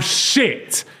know how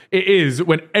shit it is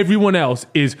when everyone else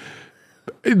is?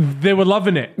 They were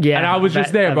loving it, yeah. And I was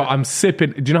just there, but I'm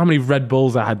sipping. Do you know how many Red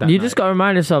Bulls I had that You night? just got to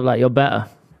remind yourself like you're better.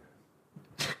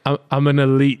 I'm an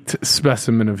elite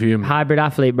specimen of human. Hybrid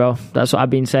athlete, bro. That's what I've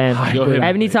been saying.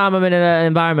 Every time I'm in an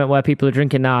environment where people are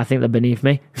drinking now, I think they're beneath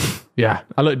me. Yeah,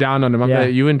 I look down on them. Yeah.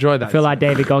 You enjoy that. I feel like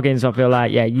David Goggins. I feel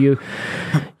like, yeah, you're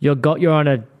on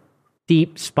a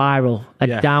deep spiral,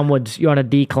 downwards. You're on a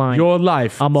decline. Your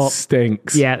life I'm up.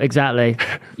 stinks. Yeah, exactly.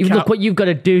 Look what you've got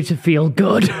to do to feel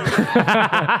good.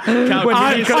 I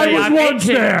was once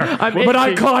there, but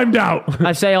I climbed out.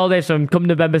 I say all this, and come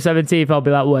November 17th, I'll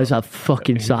be like, where's that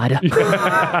fucking cider?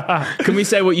 Can we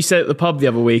say what you said at the pub the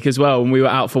other week as well when we were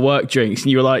out for work drinks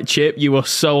and you were like, Chip, you were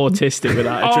so autistic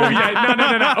without a drink. Yeah,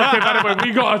 no. Okay, by the way,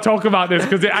 we got to talk about this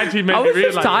because it actually made me realize. I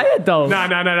was just tired though.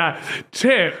 No.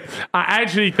 Chip, I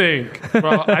actually think,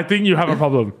 bro, I think you have a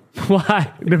problem.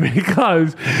 Why?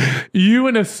 Because you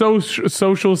in a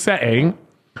social setting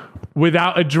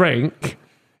without a drink,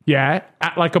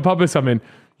 at like a pub or something,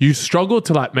 you struggle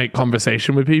to like make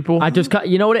conversation with people. I just,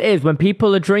 you know what it is? When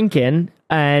people are drinking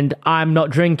and I'm not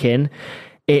drinking,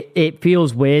 it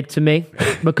feels weird to me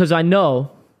because I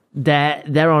know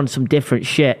they're on some different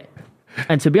shit.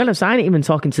 And to be honest, I ain't even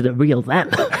talking to the real them.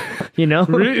 You know?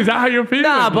 Really? Is that how you're feeling?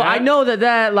 Nah, but I know that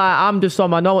they're like, I'm just on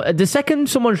my nose. The second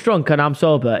someone's drunk and I'm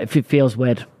sober, it feels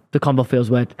weird. The combo feels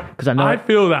weird. Because I know. I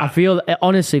feel that. It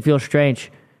honestly feels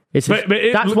strange.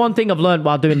 That's one thing I've learned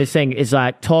while doing this thing is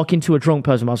like talking to a drunk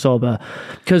person while sober.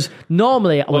 Because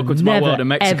normally I would never, world in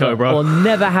Mexico, bro. or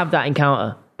never have that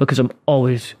encounter because I'm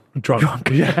always drunk.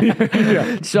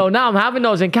 Yeah. So now I'm having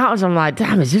those encounters. I'm like,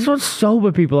 damn, is this what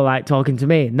sober people are like talking to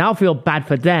me? Now I feel bad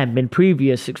for them in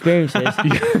previous experiences.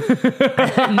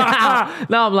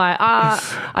 now I'm like,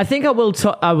 I think I will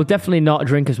definitely not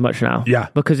drink as much now. Yeah.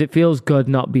 Because it feels good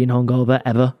not being hungover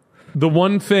ever. The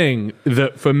one thing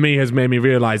that for me has made me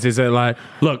realize is that like,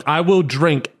 look, I will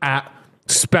drink at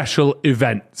special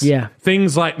events. Yeah.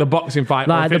 Things like the boxing fight,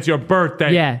 like or if it's your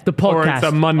birthday. Yeah, the podcast. Or it's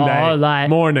a Monday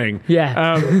morning.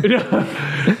 Yeah.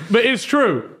 But it's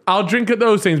true. I'll drink at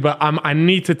those things, but I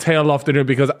need to tail off the drink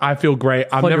because I feel great.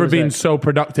 I've 100%. never been so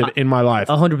productive in my life.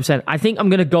 100%. I think I'm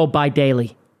going to go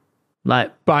bi-daily.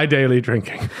 Like Bi-daily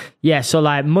drinking. Yeah, so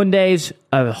like Mondays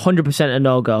are 100% a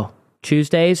no-go.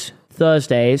 Tuesdays,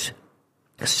 Thursdays,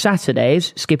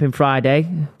 Saturdays, skipping Friday.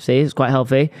 See, it's quite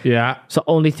healthy. Yeah. So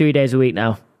only 3 days a week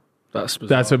now. That's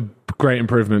a great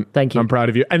improvement. Thank you. I'm proud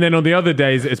of you. And then on the other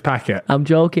days, it's packet. I'm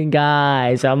joking,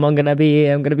 guys. I'm gonna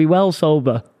be well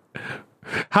sober.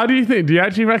 How do you think? Do you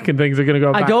actually reckon things are going to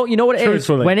go back? I don't. You know what it is?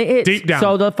 When it is deep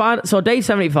down. So day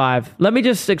 75. Let me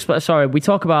just explain. Sorry, we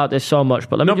talk about this so much,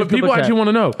 but let me. No, but people actually want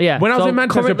to know. Yeah. When I was in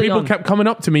Manchester, people kept coming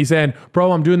up to me saying,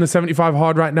 "Bro, I'm doing the 75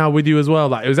 hard right now with you as well."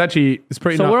 Like it's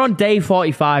pretty. So nuts. we're on day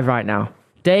 45 right now.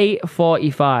 Day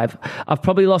 45. I've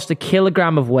probably lost 1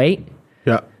 kilogram of weight.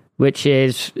 Yeah. Which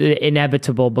is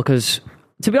inevitable because.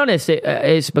 To be honest,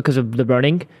 it's because of the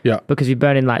running. Yeah. Because you're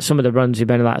burning like some of the runs, you're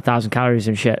burning like 1,000 calories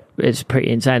and shit. It's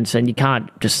pretty intense, and I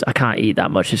can't eat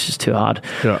that much. It's just too hard.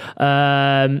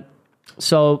 Yeah.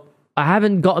 So I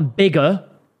haven't gotten bigger,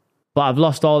 but I've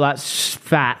lost all that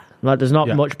fat. Like there's not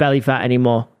much belly fat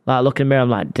anymore. Like I look in the mirror, I'm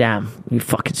like, damn, you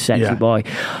fucking sexy boy.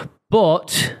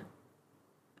 But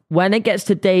when it gets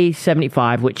to day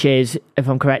 75, which is, if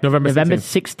I'm correct, November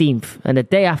 16th, and the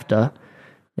day after.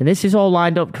 And this is all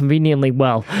lined up conveniently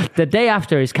well. The day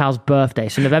after is Cal's birthday.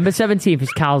 So November 17th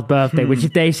is Cal's birthday, which is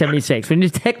day 76. When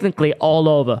it's technically all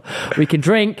over. We can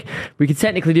drink. We can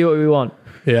technically do what we want.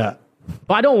 Yeah.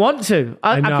 But I don't want to.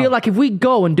 I feel like if we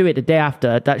go and do it the day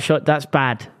after, that's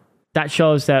bad. That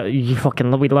shows that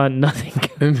we learned nothing.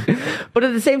 But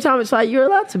at the same time, it's like, you're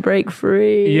allowed to break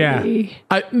free. Yeah.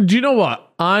 Do you know what?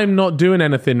 I'm not doing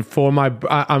anything for my...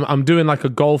 I'm doing like a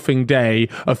golfing day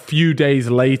a few days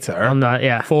later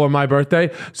for my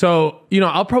birthday. So,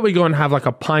 I'll probably go and have like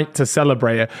a pint to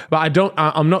celebrate it. But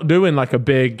I'm not doing like a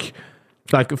big,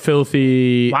 like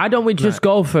filthy... Why don't we just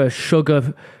go for a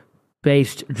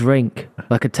sugar-based drink?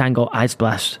 Like a Tango Ice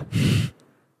Blast.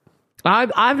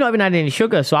 I've not even had any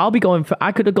sugar, so I'll be going for...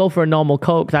 I could go for a normal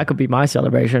Coke. That could be my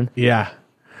celebration. Yeah.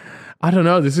 I don't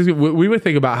know. We were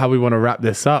thinking about how we want to wrap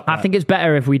this up. I think it's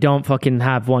better if we don't fucking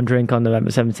have one drink on November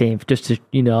 17th, just to,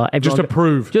 just to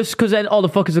prove. Just because then all the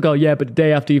fuckers will go, yeah, but the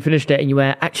day after you finished it, and you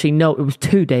went, actually, no, it was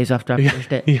 2 days after I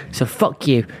finished it. Yeah. So fuck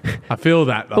you. I feel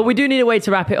that, though. But we do need a way to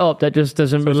wrap it up that just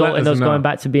doesn't result in us going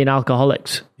back to being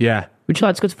alcoholics. Yeah. Would you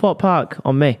like to go to Fort Park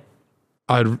on me?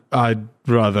 I'd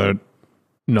rather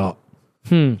not.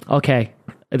 Okay.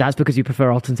 That's because you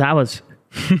prefer Alton Towers.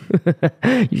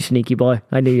 You sneaky boy.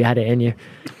 I knew you had it in you.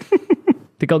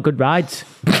 They got good rides.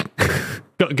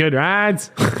 Got good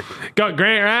rides. Got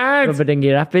great rides. Rubber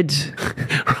Dinghy Rapids.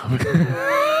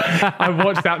 I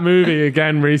watched that movie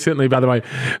again recently, by the way.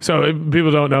 So if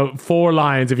people don't know, 4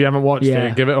 Lions. If you haven't watched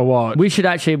it, give it a watch. We should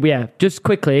actually, just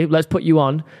quickly, let's put you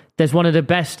on. There's one of the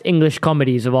best English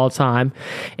comedies of all time.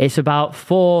 It's about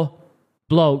 4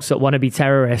 blokes that want to be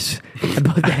terrorists,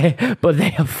 but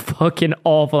they are fucking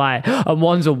awful at it. And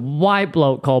one's a white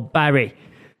bloke called Barry.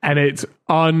 And it's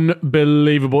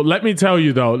unbelievable. Let me tell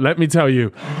you, though,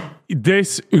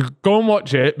 this, go and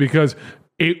watch it, because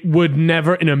it would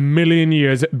never in a million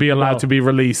years be allowed to be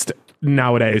released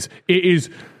nowadays.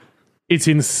 It's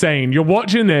insane. You're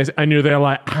watching this and you're there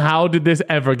like, how did this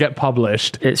ever get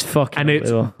published? It's fucking And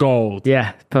it's gold.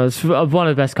 Yeah, it's one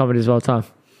of the best comedies of all time.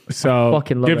 So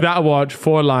give that a watch.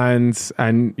 4 Lions,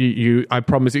 and you I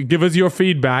promise you, give us your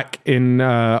feedback in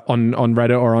on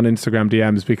Reddit or on Instagram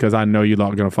DMs, because I know you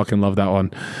lot are gonna fucking love that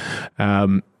one.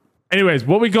 Anyways,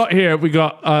 what we got here? We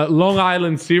got Long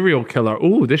Island serial killer.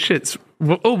 Ooh, this shit's.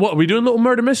 Oh, what are we doing? A little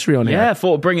murder mystery on here? Yeah,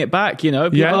 thought to bring it back. People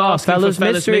ask fellas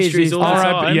mysteries all the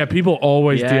time. Yeah, people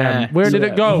always DM. Where did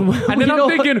it go? And then I'm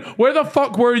thinking, where the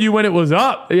fuck were you when it was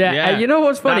up? Yeah. And you know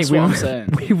what's funny? That's what I'm saying.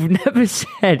 We've never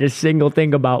said a single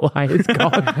thing about why it's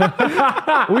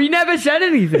gone. We never said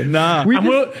anything. Nah.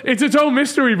 It's its own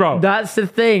mystery, bro. That's the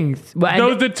thing.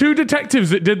 The 2 detectives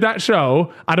that did that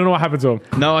show, I don't know what happened to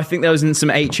them. No, I think there was in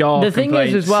some HR. The thing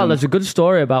is, as well, there's a good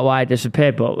story about why it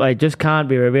disappeared, but it just can't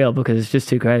be revealed because it's just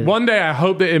too crazy. One day, I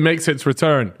hope that it makes its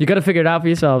return. You got to figure it out for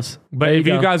yourselves. But if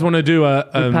you guys want to do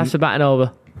pass the baton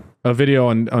over, a video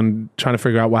on trying to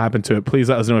figure out what happened to it, please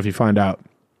let us know if you find out.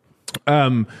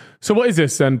 So what is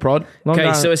this then, Prod?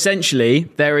 Okay, so essentially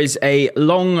there is a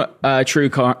long true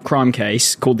crime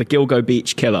case called the Gilgo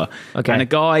Beach Killer. Okay. And a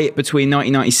guy between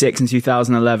 1996 and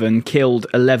 2011 killed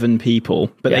 11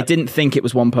 people, but they didn't think it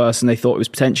was one person. They thought it was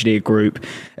potentially a group.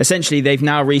 Essentially, they've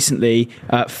now recently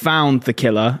found the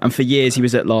killer, and for years he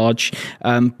was at large.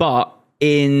 But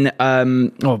in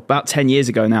about 10 years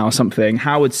ago now or something,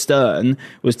 Howard Stern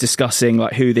was discussing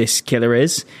who this killer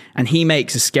is, and he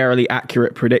makes a scarily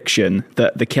accurate prediction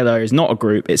that the killer is not a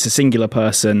group, it's a singular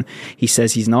person. He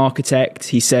says he's an architect.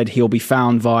 He said he'll be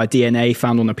found via DNA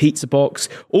found on a pizza box.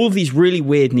 All of these really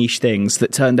weird niche things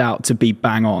that turned out to be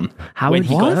bang on. Howard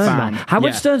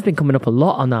Stern's been coming up a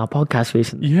lot on our podcast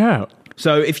recently. Yeah.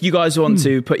 So if you guys want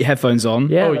to put your headphones on,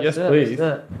 yes, please.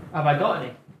 Have I got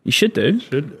any? you should do.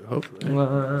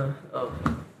 Hopefully.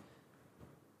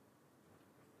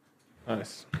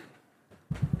 Nice.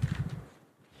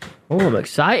 Oh, I'm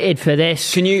excited for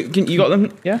this. Can you got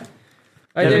them? Yeah.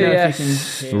 I do,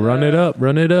 yes. Run it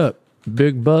up.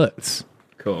 Big butts.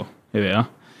 Cool. Here we are.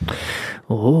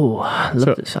 Oh, I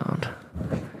love the sound.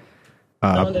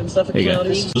 Found in Suffolk County.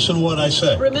 Listen to what I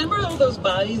say. Remember all those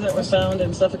bodies that were found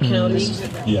in Suffolk County?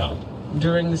 Yeah.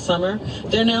 During the summer?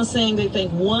 They're now saying they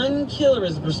think one killer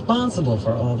is responsible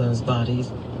for all those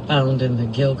bodies found in the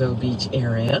Gilgo Beach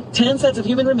area. 10 sets of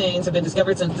human remains have been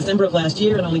discovered since December of last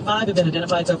year, and only 5 have been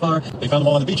identified so far. They found them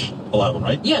all on the beach. A lot of them,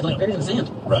 right? Yeah, buried in the sand.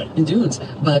 Right. In dunes.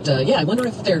 But I wonder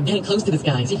if they're getting close to this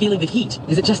guy. Is he feeling the heat?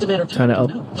 Is it just a matter of time? Turn it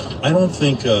up. I don't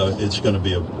think it's going to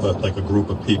be like a group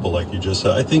of people like you just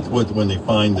said. I think when they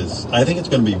find this, I think it's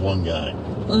going to be one guy.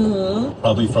 Mm-hmm.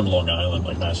 Probably from Long Island,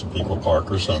 like Massapequa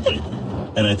Park or something.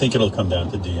 And I think it'll come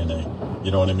down to DNA.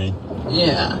 You know what I mean?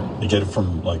 Yeah. They get it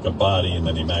from like a body and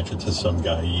then they match it to some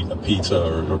guy eating a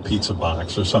pizza or pizza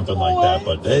box or something like that.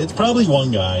 But it's probably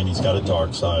one guy and he's got a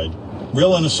dark side.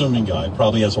 Real unassuming guy.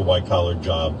 Probably has a white collar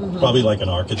job. Mm-hmm. Probably like an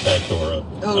architect or I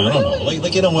don't know.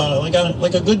 Like you know,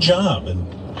 like a good job.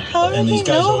 And these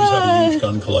guys always have a huge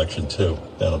gun collection too.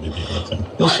 That'll be the other thing.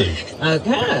 You'll see.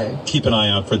 Okay. Keep an eye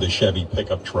out for the Chevy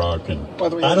pickup truck. And by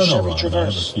the way, I don't know, Chevy Ron.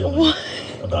 Traverse. I have a feeling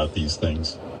about these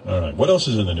things. All right. What else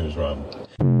is in the news, Rob?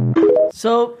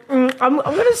 So I'm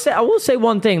gonna say, I will say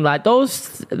one thing. Like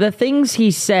the things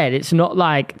he said, it's not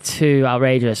like too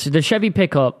outrageous. The Chevy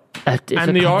pickup. And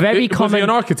very was common. he an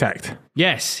architect?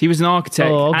 Yes, he was an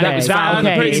architect. Oh, okay. And it was found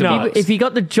pretty nuts. If he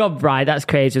got the job right, that's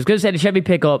crazy. I was going to say the Chevy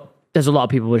pickup. There's a lot of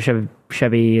people with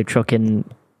Chevy truck in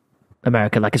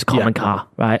America, like it's a common car,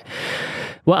 right?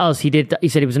 What else he did? He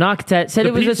said he was an architect. Said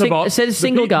it was a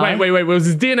single guy. Wait. Was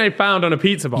his DNA found on a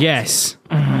pizza box? Yes.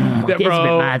 It's a bit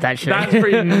mad, actually. That's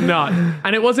pretty nuts.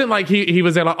 And it wasn't like he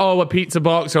was there like, oh, a pizza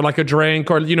box or like a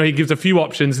drink or, you know, he gives a few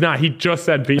options. Nah, he just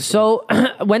said pizza. So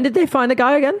when did they find the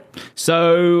guy again?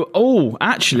 So,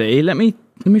 actually, let me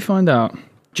find out.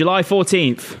 July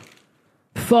 14th.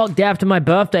 Fuck, day after my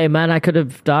birthday, man, I could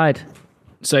have died.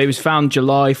 So he was found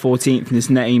July 14th, and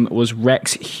his name was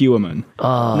Rex Heuermann.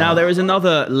 Oh. Now, there is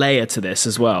another layer to this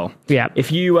as well. Yeah.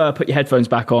 If you put your headphones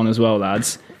back on as well,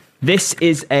 lads, this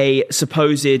is a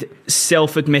supposed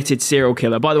self-admitted serial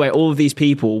killer. By the way, all of these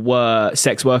people were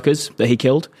sex workers that he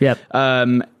killed. Yep.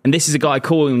 And this is a guy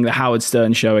calling the Howard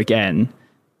Stern show again,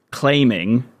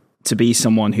 claiming to be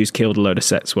someone who's killed a load of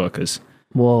sex workers.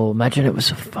 Whoa, imagine it was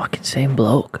the fucking same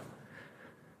bloke.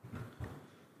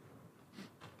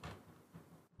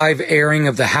 Live airing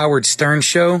of the Howard Stern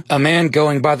show, a man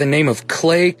going by the name of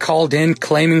Clay called in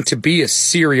claiming to be a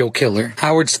serial killer.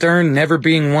 Howard Stern, never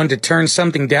being one to turn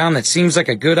something down that seems like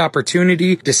a good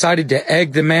opportunity, decided to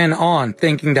egg the man on,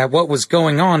 thinking that what was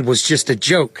going on was just a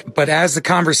joke. But as the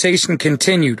conversation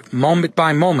continued, moment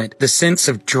by moment, the sense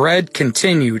of dread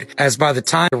continued, as by the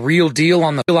time the real deal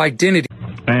on the real identity.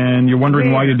 And you're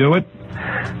wondering why you do it?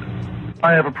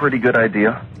 I have a pretty good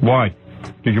idea. Why?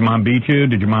 Did your mom beat you?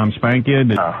 Did your mom spank you?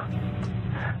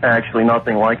 Actually,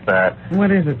 nothing like that.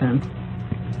 What is it then?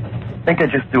 I think I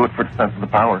just do it for the sense of the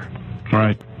power.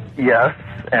 Right. Yes,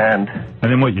 and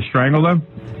then what, you strangle them?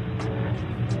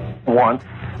 Once.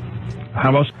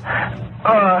 How else?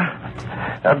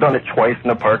 I've done it twice in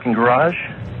a parking garage,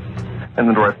 and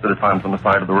then the rest of the times on the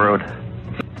side of the road.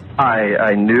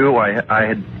 I knew I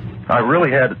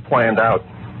really had it planned out.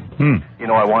 You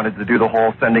know, I wanted to do the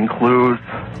whole sending clues.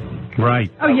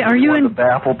 Right. Oh, yeah, are you in... to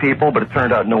baffle people, but it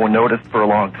turned out no one noticed for a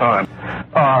long time.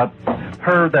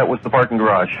 That was the parking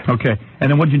garage. Okay. And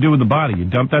then what'd you do with the body? You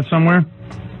dumped that somewhere?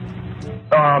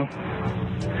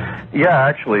 Yeah,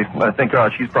 actually. I think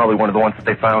she's probably one of the ones that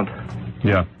they found.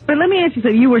 Yeah. But let me ask you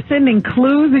something. You were sending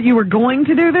clues that you were going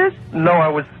to do this? No, I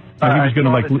was... he was going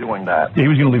to doing that. He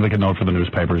was going to leave like a note for the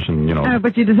newspapers and, you know...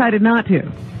 but you decided not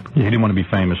to. He didn't want to be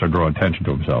famous or draw attention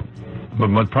to himself. But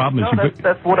my problem is... No,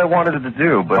 that's what I wanted to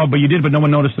do, but... Oh, but you did, but no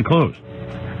one noticed the clues.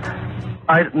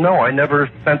 I never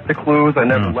sent the clues. I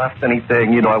never left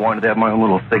anything. You know, I wanted to have my own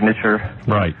little signature.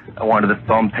 Right. I wanted the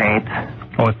thumb paint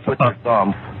with their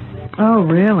thumbs. Oh,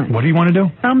 really? What do you want to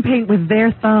do? Thumb paint with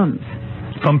their thumbs.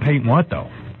 Thumb paint what, though?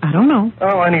 I don't know.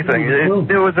 Oh, anything. It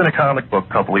was in a comic book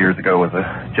a couple of years ago.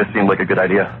 Just seemed like a good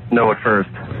idea. No, at first.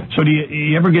 So do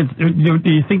you ever get... Do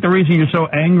you think the reason you're so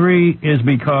angry is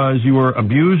because you were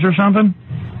abused or something?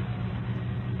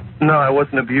 No, I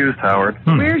wasn't abused, Howard.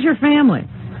 Where's your family?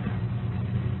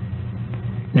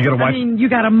 You got a wife? I mean, you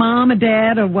got a mom, a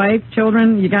dad, a wife,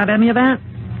 children. You got any of that?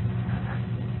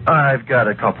 I've got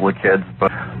a couple of kids,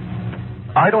 but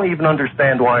I don't even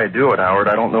understand why I do it, Howard.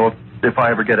 I don't know if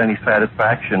I ever get any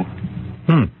satisfaction.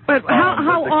 But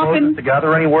how often...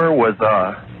 together anywhere was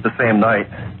the same night.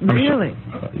 Really?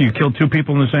 You killed two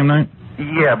people in the same night?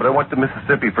 Yeah, but I went to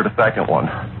Mississippi for the second one.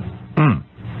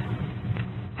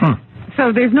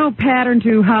 So there's no pattern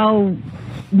to how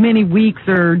many weeks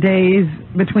or days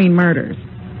between murders?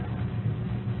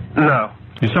 No.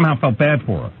 You somehow felt bad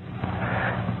for her?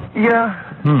 Yeah.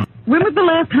 When was the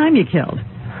last time you killed?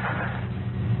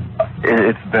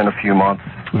 It's been a few months.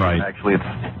 Right. Actually,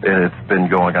 it's been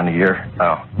going on a year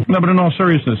now. No, but in all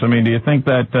seriousness, I mean, do you think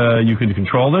that you can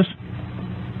control this?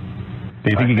 Do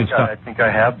you think you can stop? I think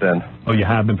I have been. Oh, you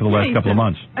have been for the last couple of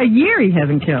months? A year he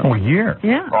hasn't killed. Oh, a year?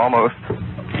 Yeah. Almost.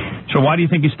 So why do you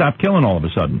think you stopped killing all of a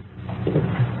sudden?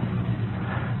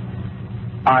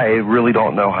 I really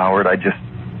don't know, Howard.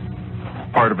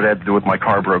 Part of it had to do with my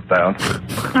car broke down.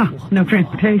 Oh, no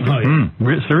transportation.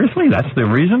 Seriously? That's the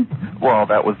reason? Well,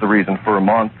 that was the reason for a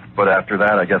month, but after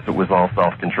that, I guess it was all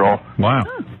self-control. Wow.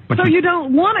 But so you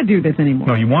don't want to do this anymore?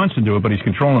 No, he wants to do it, but he's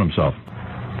controlling himself.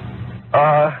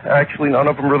 Actually, none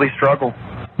of them really struggle.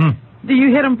 Do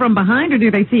you hit them from behind, or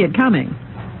do they see it coming?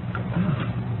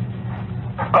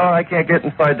 I can't get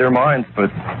inside their minds,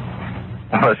 but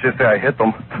let's just say I hit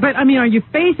them. But, I mean, are you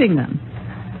facing them?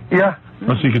 Yeah.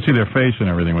 Oh, so you can see their face and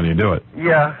everything when you do it.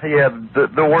 Yeah.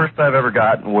 The worst I've ever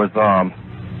gotten was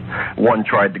one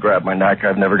tried to grab my neck.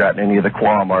 I've never gotten any of the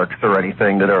claw marks or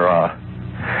anything that are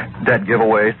dead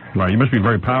giveaways. Right, you must be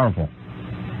very powerful.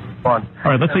 Fun.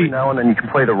 All right, let's see. Now and then you can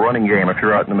play the running game if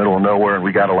you're out in the middle of nowhere, and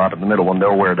we got a lot in the middle of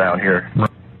nowhere down here.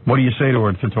 What do you say to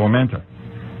her to torment her?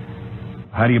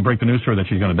 How do you break the news to her that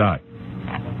she's going to die?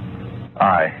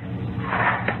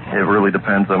 It really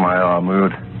depends on my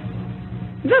mood.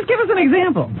 Just give us an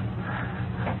example.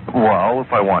 Well,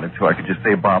 if I wanted to, I could just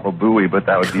say Baba Booey, but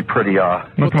that would be pretty,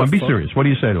 No, come on, be serious. What do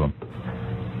you say to him?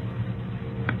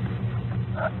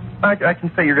 I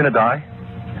can say you're going to die.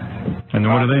 And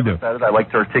then what do they do? I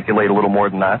like to articulate a little more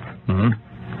than that. Mm-hmm.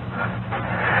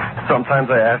 Sometimes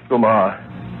I ask them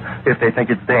if they think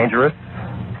it's dangerous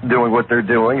doing what they're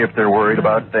doing, if they're worried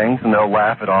about things, and they'll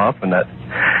laugh it off, and that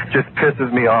just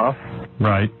pisses me off.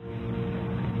 Right.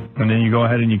 And then you go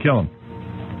ahead and you kill him.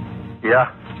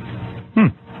 Yeah.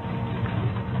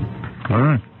 All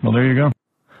right. Well, there you go.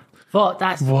 Fuck,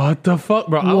 that's... What the fuck,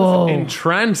 bro? I was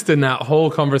entranced in that whole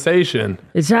conversation.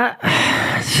 Is that...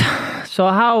 So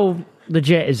how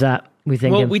legit is that, we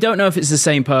think? Well, we don't know if it's the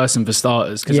same person, for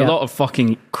starters, because a lot of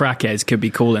fucking crackheads could be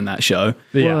calling that show.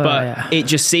 Yeah. But it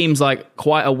just seems like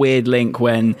quite a weird link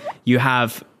when you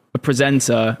have a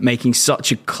presenter making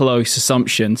such a close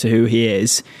assumption to who he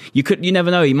is. You never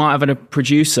know. He might have had a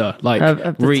producer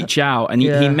reach out, and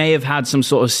he may have had some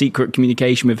sort of secret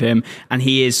communication with him, and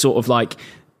he is sort of like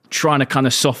trying to kind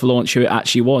of soft launch who it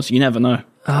actually was. You never know.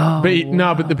 But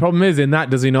the problem is, in that,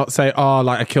 does he not say,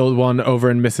 I killed one over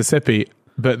in Mississippi,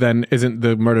 but then isn't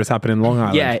the murders happening in Long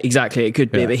Island? Yeah, exactly. It could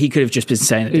be, but he could have just been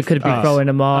saying it. He could have been throwing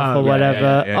them off or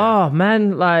whatever. Yeah. Oh,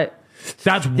 man, like...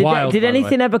 That's wild. Did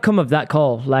anything ever come of that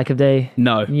call? Like, have they...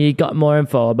 No. You got more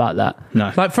info about that?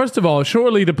 No. Like, first of all,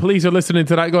 surely the police are listening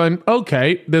to that going,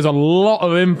 okay, there's a lot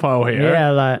of info here.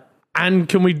 Yeah, like... And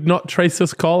can we not trace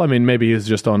this call? I mean, maybe he's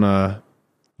just on a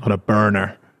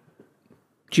burner.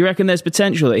 Do you reckon there's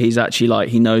potential that he's actually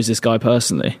he knows this guy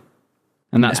personally?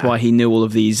 And that's why he knew all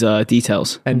of these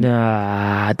details?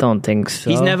 Nah, I don't think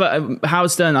so. He's never... Howard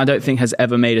Stern, I don't think, has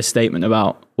ever made a statement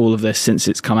about all of this since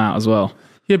it's come out as well.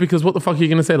 Yeah, because what the fuck are you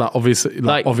going to say?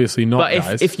 Obviously not, but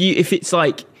guys. If it's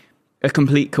like a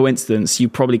complete coincidence, you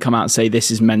probably come out and say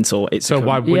this is mental.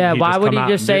 Why would he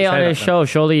just say it on his show?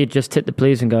 Surely you'd just tip the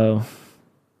police and go,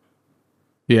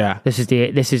 yeah, this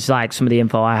is like some of the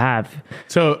info I have.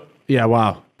 So yeah,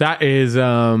 wow, that is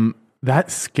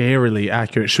that's scarily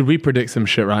accurate. Should we predict some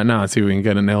shit right now and see if we can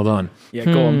get it nailed on? Yeah,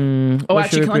 go on. Oh,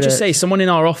 actually, can I just say, someone in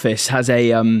our office has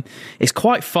a it's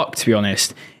quite fucked, to be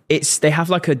honest. They have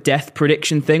like a death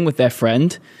prediction thing with their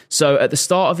friend. So at the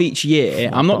start of each year,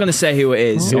 I'm not going to say who it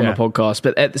is on the podcast,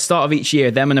 but at the start of each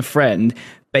year, them and a friend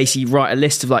basically write a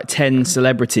list of like 10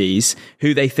 celebrities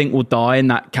who they think will die in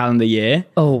that calendar year.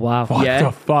 Oh, wow. What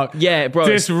the fuck? Yeah, bro.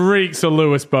 This reeks of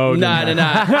Lewis Bowden.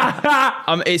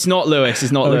 No. It's not Lewis.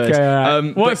 It's not Lewis.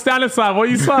 Right. What Stanislav? What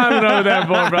are you slamming over there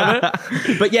for, brother?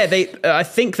 But yeah, I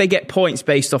think they get points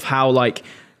based off how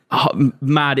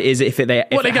mad it is if it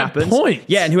get happens. Points?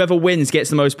 Yeah, and whoever wins gets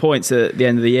the most points at the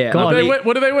end of the year. What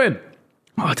do they win?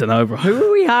 I don't know, bro. Who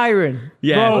are we hiring?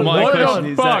 Yeah, bro, what the fuck?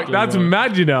 Exactly, that's bro.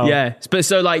 mad, you know. Yeah, but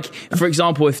so for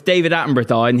example, if David Attenborough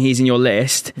died and he's in your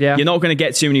list, you're not going to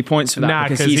get too many points for that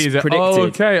because he's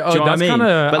predicted. Okay, do you know what I mean?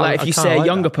 But if you say a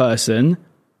younger person,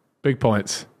 big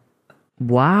points.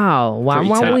 Wow.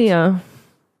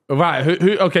 Right,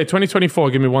 who? Okay, 2024.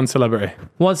 Give me one celebrity.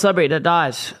 One celebrity that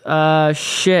dies.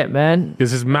 Shit, man.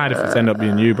 This is mad if it's end up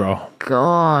being you, bro.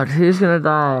 God, who's gonna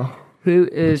die? Who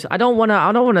is? I don't want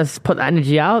to put the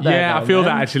energy out there. Yeah, I feel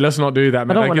that actually. Let's not do that,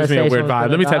 man. That gives me a weird vibe.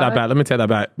 Let me take that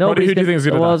back. No, who do you think is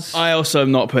gonna die? I also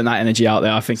am not putting that energy out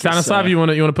there. I think Stanislav, you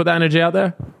want to put that energy out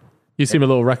there? You seem a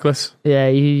little reckless. Yeah,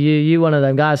 you one of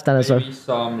them guys, Stanislav. Maybe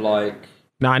some like.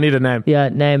 Nah, I need a name. Yeah,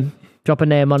 name. Drop a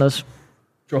name on us.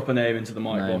 Drop a name into the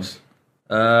mic, boss.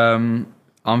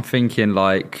 I'm thinking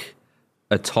like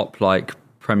a top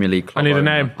Premier League club. I need a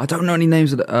owner. name. I don't know any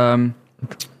names of the,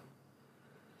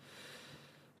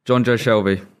 John Joe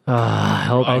Shelby. I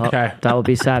hope not. That would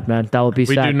be sad, man. That would be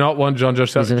sad. We do not want John Joe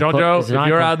Shelby. John Joe, if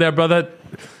you're out there, brother,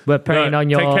 we're praying on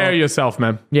your... Take care of yourself,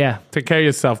 man. Yeah. Take care of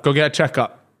yourself. Go get a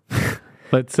checkup.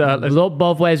 Let's look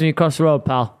both ways when you cross the road,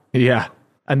 pal. Yeah.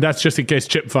 And that's just in case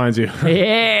Chip finds you.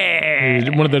 Yeah.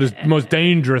 One of the most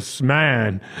dangerous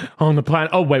man on the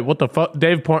planet. Oh, wait, what the fuck?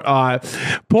 Dave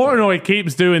Portnoy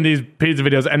keeps doing these pizza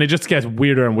videos, and it just gets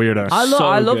weirder and weirder.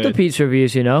 I love the pizza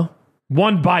reviews, you know?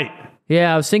 One bite.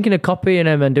 Yeah, I was thinking of copying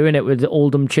him and doing it with the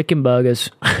Oldham chicken burgers.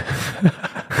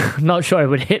 Not sure it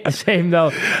would hit the same,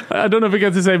 though. I don't know if it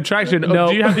gets the same traction. No.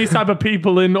 Do you have these type of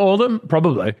people in Oldham?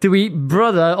 Probably.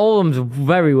 Brother, Oldham's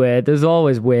very weird. There's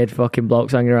always weird fucking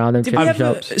blokes hanging around in chicken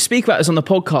shops. Speak about this on the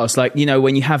podcast,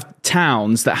 when you have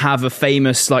towns that have a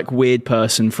famous, weird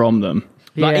person from them.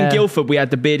 In Guildford, we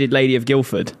had the bearded lady of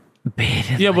Guildford.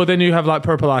 Well, then you have,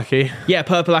 Purple Aki. Yeah,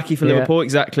 Purple Aki for Liverpool,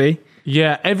 exactly.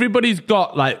 Yeah, everybody's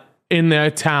got, in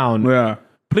their town. Yeah.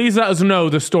 Please let us know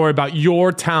the story about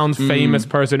your town's famous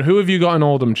person. Who have you got in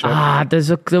Oldham, Chip?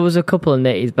 There was a couple of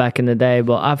nitties back in the day,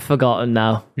 but I've forgotten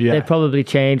now. Yeah. They probably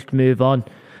changed, move on.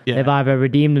 they've either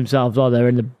redeemed themselves or they're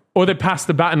in the... Or they pass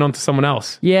the baton on to someone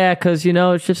else. Yeah, because,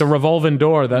 it's just... a revolving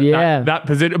door. That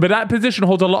position. But that position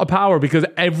holds a lot of power because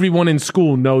everyone in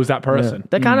school knows that person. Yeah.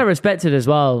 They're kind of respected as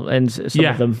well, and some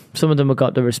of them. Some of them have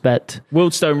got the respect.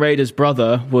 Wildstone Raider's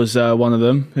brother was one of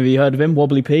them. Have you heard of him?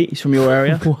 Wobbly Pete. He's from your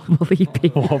area. Wobbly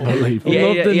Pete. Wobbly Pete.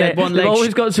 He had one leg. They've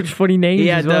always got such funny names. He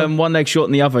had one leg short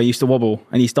than the other. He used to wobble,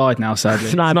 and he's died now, sadly.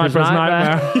 Sniper's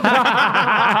nightmare.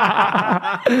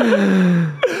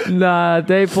 Nah,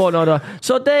 Dave Portnoy.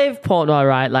 So Dave Portnoy,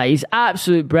 right? Like, he's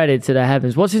absolute breaded to the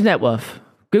heavens. What's his net worth?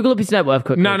 Google up his net worth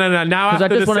quickly. No. Now after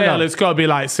the sale, it's got to be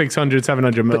like 600,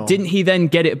 700 mil. But didn't he then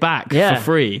get it back for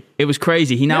free? It was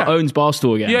crazy. He now owns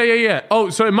Barstool again. Yeah. Oh,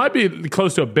 so it might be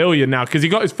close to $1 billion now because he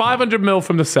got his 500 mil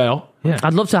from the sale. Yeah,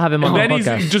 I'd love to have him on the podcast. And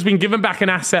then he's just been given back an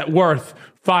asset worth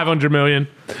 500 million.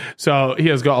 So he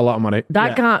has got a lot of money.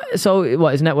 That can't. So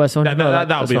what, his net worth?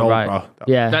 That'll be old, right, bro.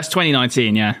 Yeah, that's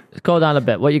 2019. Yeah, go down a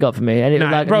bit. What you got for me?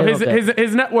 Bro,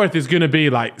 his net worth is going to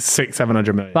be like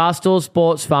 600-700 million. Barstool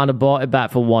Sports founder bought it back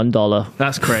for $1.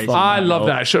 That's crazy. I love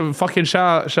that. Fucking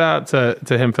shout out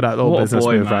to him for that little business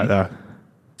move right there.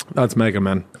 That's mega,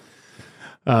 man.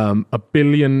 $1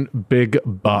 billion big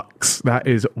bucks. That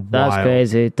is wild. That's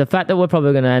crazy. The fact that we're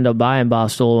probably going to end up buying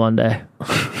Barstool one day.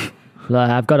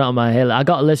 I've got it on my hill. I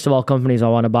got a list of all companies I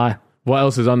want to buy. What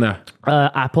else is on there?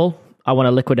 Apple. I want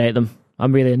to liquidate them.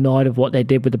 I'm really annoyed of what they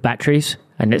did with the batteries,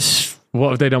 and it's... What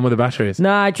have they done with the batteries?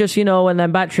 Nah, just, when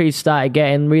them batteries started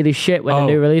getting really shit when the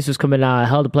new release was coming out, I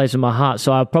held a place in my heart,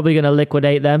 so I'm probably going to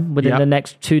liquidate them within the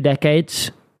next 2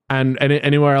 decades. And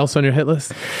anywhere else on your hit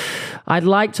list? I'd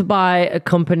like to buy a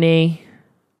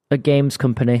games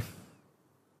company.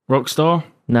 Rockstar?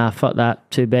 Nah, fuck that.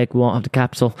 Too big. We won't have the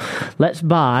capital. Let's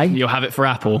buy... You'll have it for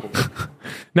Apple.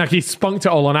 Now, he spunked it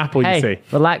all on Apple, you see.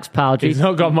 Relax, pal. He's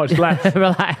not got much left.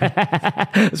 Relax.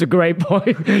 That's a great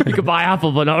point. You could buy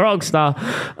Apple, but not Rockstar.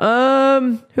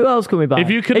 Who else can we buy? If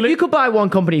you could buy one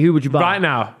company, who would you buy? Right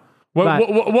now. What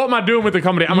am I doing with the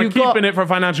company? Am I keeping it for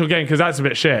financial gain? Because that's a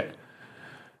bit shit.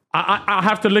 I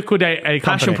have to liquidate a company.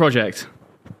 Passion project.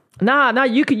 Nah,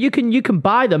 you can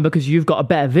buy them because you've got a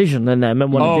better vision than them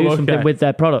and want to do something with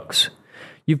their products.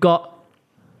 You've got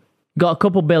a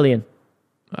couple billion.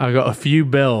 I got a few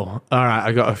bill. All right,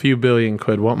 I got a few billion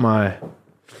quid. What my...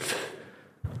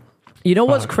 You know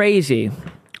what's crazy?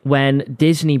 When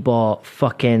Disney bought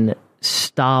fucking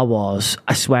Star Wars,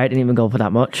 I swear it didn't even go for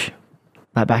that much.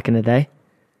 Like back in the day.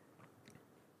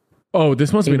 Oh,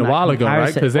 this must have been a while ago,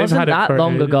 right? Because they've had it that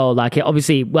long ago. Like, it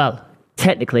obviously,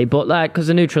 technically, but because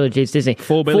the new trilogy is Disney.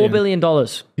 $4 billion.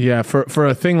 Yeah, for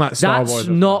a thing like Star Wars. That's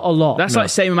not a lot. That's like the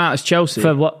same amount as Chelsea.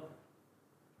 For what?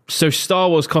 So Star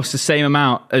Wars costs the same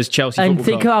amount as Chelsea and Football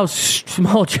think Club. How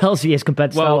small Chelsea is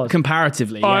compared to Star Wars.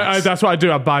 Comparatively, yes. That's what I do.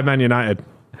 I buy Man United.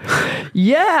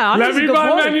 Yeah, let me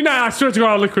buy Man United. I swear to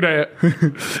God, I'll liquidate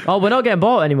it. Oh, we're not getting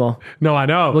bought anymore. No, I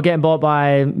know. We're getting bought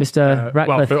by Mr.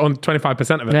 Ratcliffe. Well, on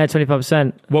 25% of it. Yeah,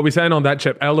 25%. What are we saying on that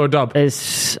chip? L or dub? I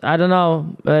don't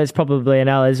know. It's probably an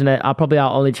L, isn't it? Probably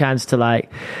our only chance to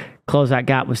close that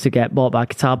gap was to get bought by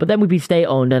Qatar, but then we'd be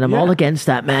state-owned, and I'm all against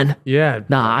that, man. Yeah.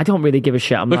 Nah, I don't really give a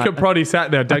shit. Look at Proddy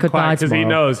sat there dead quiet because he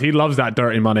knows he loves that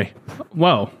dirty money.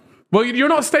 Well, you're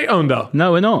not state-owned, though.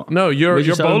 No, we're not. No, you're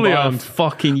Bowley-owned.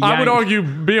 Fucking Yank. I would argue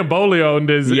being Bowley-owned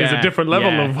is a different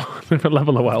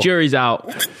level of wealth. Jury's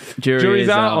out. Jury's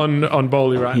out on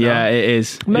Bowley right now. Yeah, it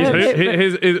is.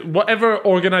 His whatever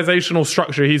organizational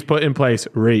structure he's put in place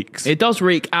reeks. It does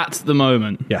reek at the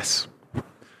moment. Yes.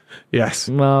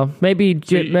 Well, maybe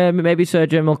Sir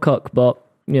Jim will cook, but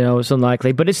it's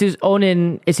unlikely. But it's his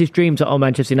dream to own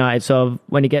Manchester United. So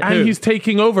when he gets, and he's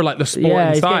taking over the sporting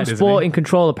he's side, getting sporting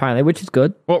control apparently, which is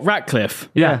good. What, Ratcliffe?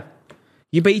 Yeah.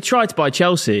 But he tried to buy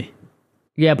Chelsea.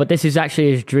 Yeah, but this is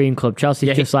actually his dream club.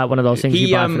 Chelsea's just like one of those things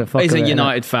you buy for the fuck of it. He's a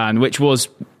United fan, which was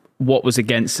what was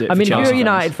against it. I mean, if you're a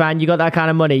United fan, you got that kind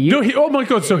of money. Oh my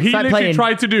God! So he literally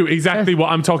tried to do exactly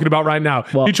what I'm talking about right now.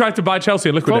 What? He tried to buy Chelsea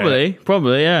and liquidate.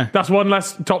 Probably, yeah. That's one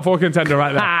less top 4 contender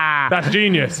right there. That's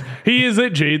genius. He is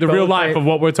literally the real life of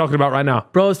what we're talking about right now.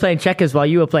 Bro was playing checkers while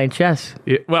you were playing chess.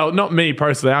 Yeah, well, not me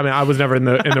personally. I mean, I was never in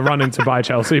the running to buy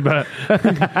Chelsea, but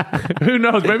who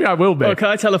knows? Maybe I will be. Well, can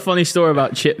I tell a funny story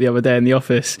about Chip the other day in the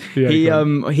office? Yeah,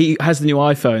 he has the new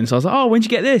iPhone, so I was like, "Oh, when'd you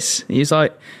get this?" And he's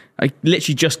like, "I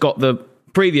literally just got the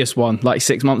previous one, like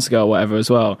 6 months ago or whatever as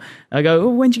well." I go, "Oh,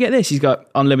 when'd you get this?" He's got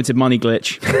unlimited money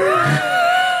glitch.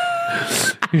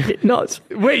 Nuts.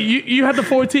 Wait, you had the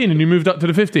 14 and you moved up to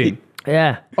the 15?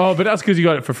 Yeah. Oh, but that's because you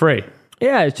got it for free.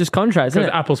 Yeah, it's just contracts, isn't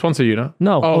Because it? Apple sponsor you, no?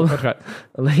 No. Oh, contract.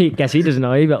 Guess he doesn't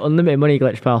know. You've got unlimited money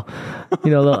glitch, pal. You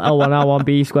know, little L1,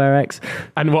 R1, square X.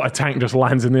 And what, a tank just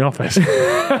lands in the office? So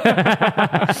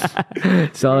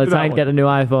the tank get a new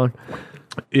iPhone.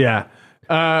 Yeah.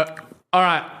 All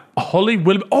right. Holly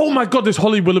Willoughby. Oh my God, this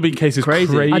Holly Willoughby case is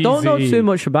crazy. I don't know too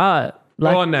much about it. Go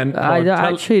on then. I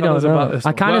actually don't know.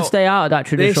 I kind of stay out of that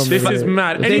traditional. This is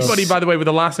mad. Anybody, by the way, with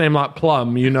a last name like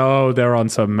Plum, you know they're on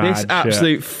some mad This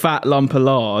absolute fat lump of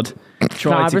lard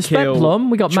tried to kill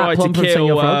Plum. We got Matt Plum from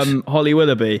Senior Frogs. Holly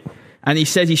Willoughby. And he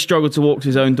says he struggled to walk to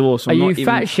his own door. So Are you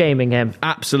fat shaming him?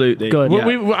 Absolutely. Good.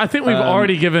 Well, I think we've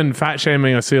already given fat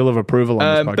shaming a seal of approval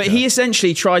on this podcast. But he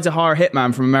essentially tried to hire a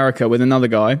hitman from America with another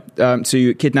guy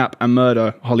to kidnap and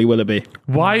murder Holly Willoughby.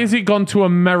 Why has he gone to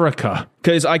America?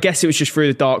 Because I guess it was just through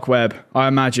the dark web, I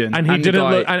imagine. And he didn't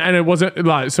look, and it wasn't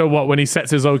like, so what, when he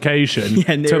sets his location?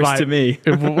 Yeah, nearest to me.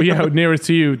 Nearest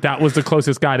to you, that was the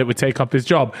closest guy that would take up his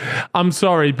job. I'm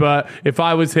sorry, but if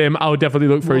I was him, I would definitely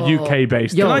look for a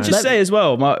UK-based. Can I just say as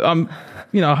well,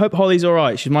 I hope Holly's all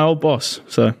right. She's my old boss,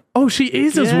 so. Oh, she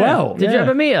is as well. Did you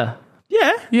ever meet her?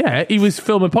 Yeah. Yeah, he was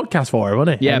filming podcasts for her,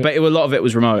 wasn't he? Yeah, but a lot of it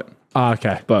was remote.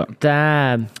 Okay. But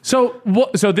damn. So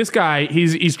what? So this guy,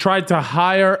 he's tried to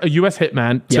hire a US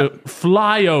hitman to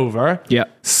fly over,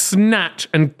 snatch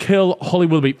and kill Holly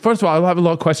Willoughby. First of all, I have a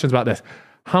lot of questions about this.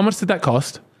 How much did that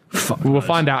cost? We'll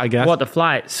find out, I guess. What, the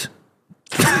flights?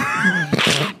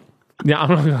 Yeah, I'm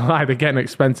not gonna lie, they're getting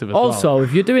expensive as also,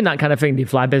 if you're doing that kind of thing, do you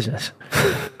fly business?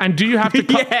 And do you have to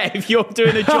yeah, if you're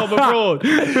doing a job abroad.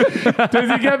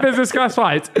 Does he get business class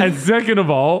flights? And second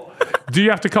of all, do you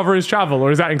have to cover his travel,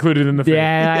 or is that included in the fee?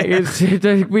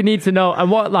 Yeah, we need to know. And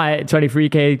what, like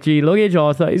 23 kg luggage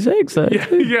or 36?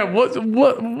 Yeah, what are we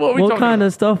talking What kind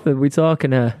of stuff are we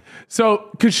talking here? So,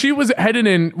 because she was heading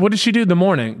in, what did she do in the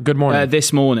morning? Good morning.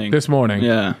 This morning. This morning.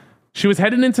 Yeah. She was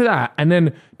heading into that, and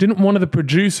then didn't one of the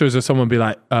producers or someone be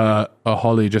like,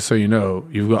 Holly, just so you know,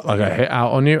 you've got like a hit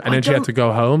out on you, and then she had to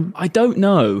go home? I don't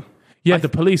know. Yeah, the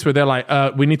police were there like,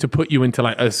 we need to put you into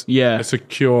like a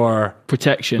secure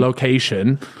protection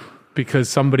location because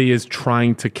somebody is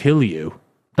trying to kill you.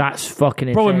 That's fucking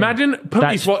insane. Bro, imagine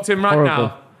police walked in right horrible.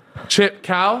 now. Chip,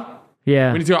 Cal,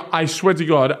 yeah, we need to go. I swear to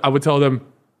God, I would tell them,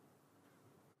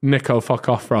 Nico, fuck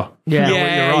off, bro.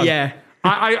 Yeah.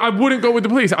 I wouldn't go with the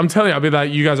police. I'm telling you, I'd be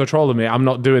like, you guys are trolling me. I'm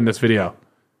not doing this video.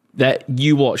 That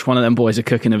you watch one of them boys are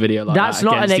cooking a video like that's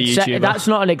that. That's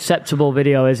not an acceptable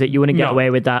video, is it? You wouldn't get away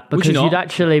with that because you'd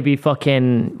actually be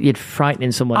you'd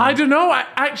frightening someone. I don't know.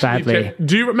 Actually,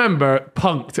 do you remember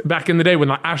Punk'd back in the day when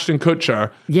like Ashton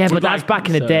Kutcher? Yeah, but that's back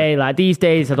in the day. Like these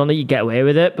days, I don't think you get away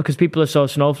with it because people are so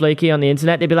snowflakey on the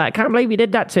internet. They'd be like, "I can't believe you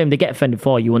did that to him." They get offended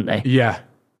for you, wouldn't they? Yeah.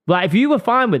 Like if you were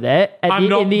fine with it, by the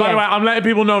way, I'm letting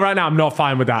people know right now, I'm not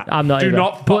fine with that. I'm not. Do either.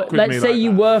 not fuck but with let's me say like you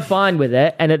that. were fine with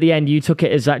it, and at the end you took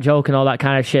it as that joke and all that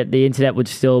kind of shit. The internet would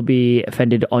still be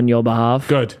offended on your behalf.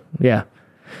 Good. Yeah.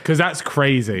 Because that's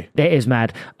crazy. It is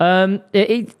mad.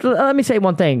 Let me say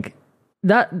one thing.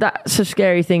 That's a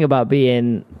scary thing about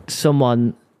being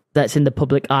someone that's in the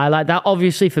public eye like that.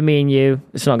 Obviously, for me and you,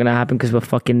 it's not going to happen because we're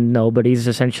fucking nobodies,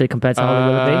 essentially, compared to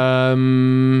Holly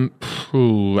Willoughby.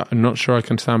 I'm not sure I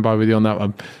can stand by with you on that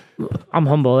one. I'm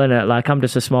humble, innit? Like, I'm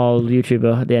just a small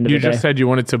YouTuber at the end of the day. You just said you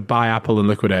wanted to buy Apple and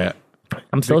liquidate it.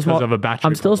 I'm still small. Of a battery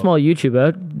I'm still a small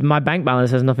YouTuber. My bank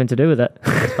balance has nothing to do with it.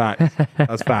 That's facts.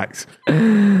 That's facts.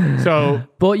 So,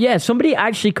 but yeah, somebody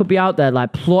actually could be out there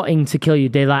like plotting to kill you.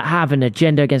 They like have an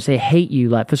agenda against. They hate you.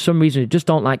 Like for some reason, they just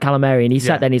don't like Calamari. And he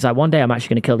sat there and he's like, one day I'm actually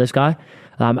going to kill this guy.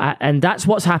 And that's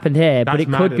what's happened here. That's but it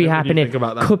mad, could be happening.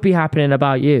 Could be happening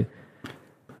about you.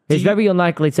 It's very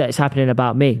unlikely that it's happening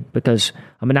about me because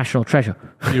I'm a national treasure.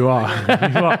 You are.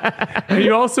 And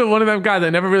you're also one of them guys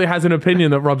that never really has an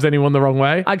opinion that rubs anyone the wrong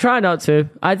way. I try not to.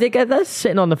 I think that's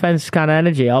sitting on the fence kind of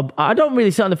energy. I don't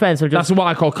really sit on the fence. That's what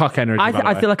I call cock energy.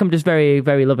 I feel like I'm just very,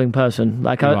 very loving person.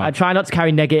 Like I try not to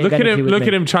carry negative energy with me. Look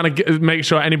at him trying to make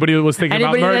sure anybody that was thinking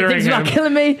about murdering him, about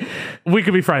killing me, we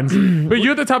could be friends. But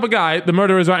you're the type of guy, the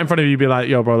murderer is right in front of you, you'd be like,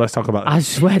 yo, bro, let's talk about this. I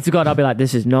swear to God, I'll be like,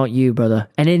 this is not you, brother.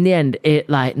 And in the end, it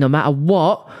like no matter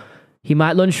what, he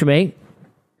might lunge for me.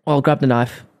 I'll grab the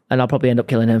knife and I'll probably end up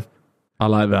killing him. I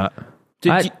like that.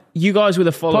 You guys with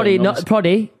a following?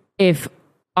 Proddy, if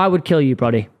I would kill you,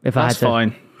 Proddy, if I had to. That's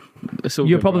fine.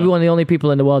 You're probably one of the only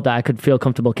people in the world that I could feel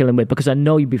comfortable killing with because I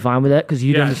know you'd be fine with it because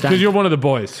you'd understand. Because you're one of the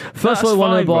boys. First of all,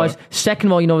 one of the boys. Bro. Second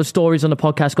of all, you know the stories on the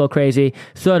podcast go crazy.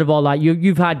 Third of all, like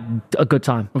you've had a good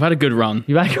time. We've had a good run.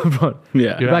 You've had a good run.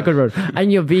 Yeah. You've had a good run.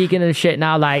 And you're vegan and shit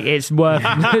now. Like it's worth.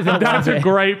 That's a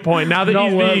great point. Now that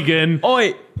he's vegan.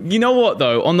 Oi, you know what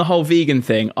though? On the whole vegan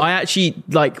thing, I actually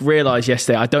realized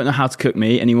yesterday I don't know how to cook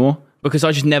meat anymore. because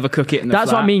I just never cook it in the That's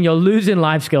flat. what I mean. You're losing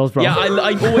life skills, bro. Yeah, I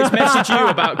always message you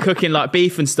about cooking like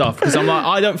beef and stuff because I'm like,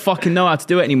 I don't fucking know how to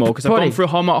do it anymore because I've gone through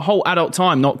my whole adult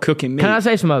time not cooking meat. Can I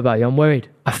say something about you? I'm worried.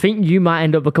 I think you might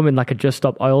end up becoming like a Just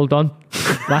Stop Oil Don.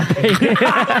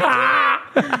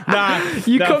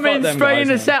 You come in spraying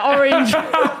the set orange.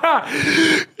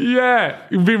 Yeah,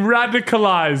 you've been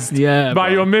radicalized by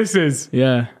your missus.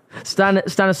 Yeah. Stand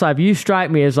aside. You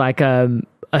strike me as like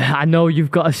I know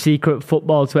you've got a secret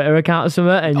football Twitter account or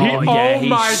something. And my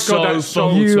god, that's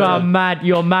so you are mad.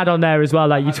 You're mad on there as well.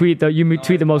 Like you tweet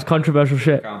the most controversial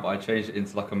shit. But I changed it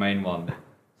into like a main one.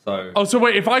 So. Oh, so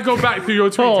wait, if I go back through your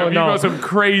tweets, have you got some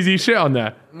crazy shit on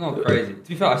there? Not crazy. To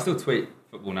be fair, I still tweet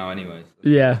football now anyway. So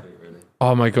yeah.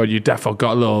 Oh my god, you defo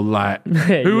got a little like.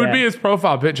 Who would be his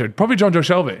profile picture? Probably John Joe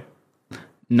Shelby.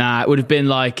 Nah, it would have been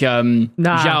like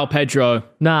João Pedro.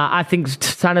 Nah, I think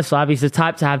Stanislav, he's the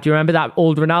type to have. Do you remember that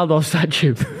old Ronaldo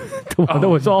statue? The one that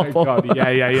was awful. God,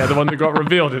 yeah, the one that got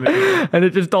revealed in it. And it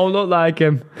just don't look like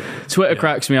him. Twitter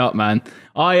cracks me up, man.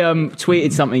 I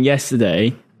tweeted something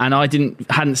yesterday and I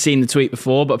hadn't seen the tweet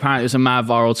before, but apparently it was a mad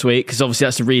viral tweet because obviously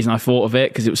that's the reason I thought of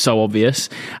it because it was so obvious.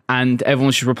 And everyone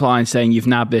was just replying saying, you've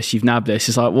nabbed this.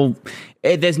 It's like, well,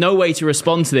 there's no way to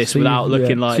respond to this without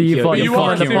looking like you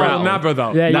are a serial nabber,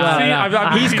 though.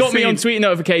 Yeah, he's got me on tweet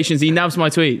notifications. He nabs my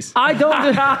tweets. I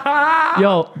don't.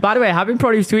 Yo, by the way, having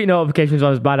Prody's tweet notifications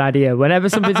on is a bad idea. Whenever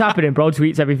something's happening, bro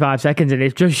tweets every 5 seconds, and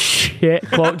it's just shit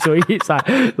quote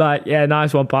tweets. Like, yeah,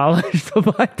 nice one, pal. Stuff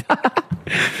like that.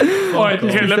 All right,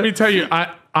 okay, let me tell you.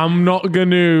 I'm not going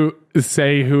to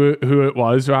say who it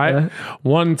was. Right,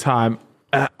 one time.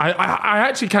 I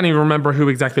actually can't even remember who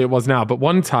exactly it was now, but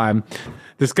one time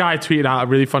this guy tweeted out a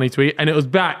really funny tweet and it was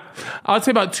back, I'd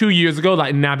say about 2 years ago,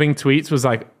 like nabbing tweets was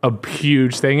like a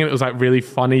huge thing and it was like really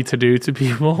funny to do to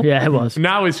people. Yeah, it was.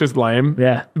 Now it's just lame.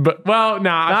 Yeah. But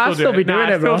I'll still be doing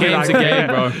it, bro. Game's a game,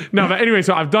 bro. No, but anyway,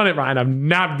 so I've done it right and I've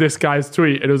nabbed this guy's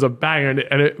tweet and it was a banger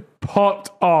and it popped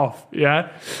off. Yeah.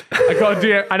 I got a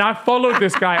DM and I followed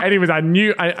this guy anyways. I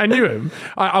knew him.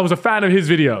 I was a fan of his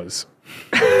videos.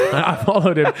 And I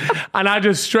followed him and I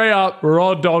just straight up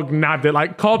raw dog nabbed it,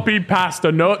 like copy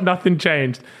pasta, nothing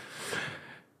changed.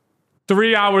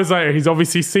 3 hours later, he's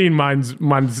obviously seen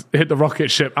mine's hit the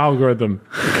rocket ship algorithm.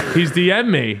 He's DM'd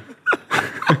me.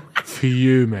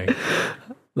 Fuming.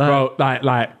 Bro,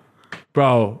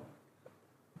 bro,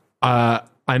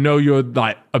 I know you're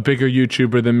like a bigger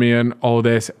YouTuber than me and all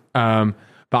this, but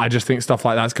I just think stuff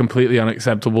like that's completely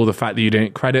unacceptable. The fact that you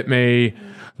didn't credit me,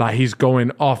 like he's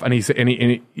going off, and he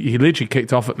literally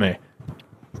kicked off at me,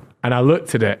 and I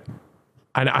looked at it,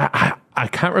 and I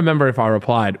can't remember if I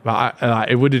replied, but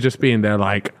it would have just been there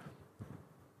like,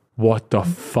 what the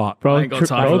fuck, bro?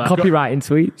 Copywriting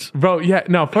tweets, bro. Yeah,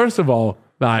 no. First of all,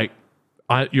 like,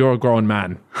 you're a grown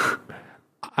man.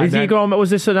 Is he grown? Was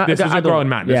this this was a grown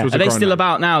man? Yeah. Are they still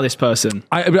about now, this person?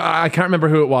 I can't remember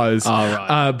who it was. Oh,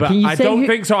 right. But I don't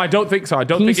think so. I don't think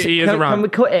he is around. Can we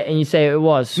cut it and you say it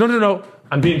was? No.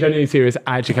 I'm being genuinely serious.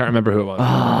 I actually can't remember who it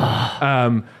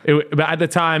was. But at the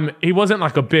time, he wasn't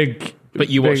like a big... But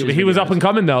you watched He was up and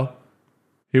coming, though.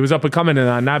 He was up and coming, and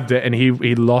I nabbed it, and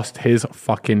he lost his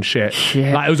fucking shit.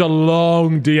 Like, it was a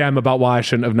long DM about why I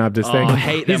shouldn't have nabbed this thing. I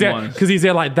hate them ones. Because he's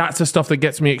there like, that's the stuff that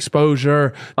gets me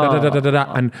exposure.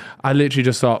 And I literally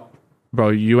just thought, bro,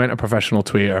 you ain't a professional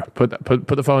tweeter.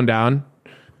 Put the phone down.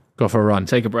 Go for a run.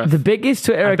 Take a breath. The biggest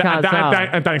Twitter accounts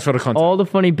and thanks for the content. All the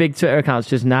funny big Twitter accounts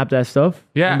just nab their stuff.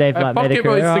 Yeah. And they've like made a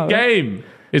career it's the game.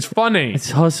 It's funny. It's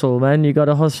hustle, man. You got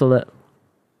to hustle it.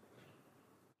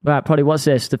 Right, Proddy, what's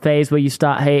this? The phase where you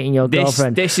start hating your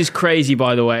girlfriend. This is crazy,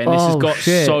 by the way, and this has got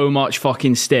so much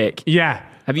fucking stick. Yeah.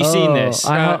 Have you seen this?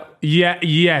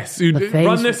 Yes.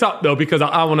 Run this up, though, because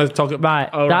I want to talk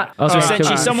about... Right.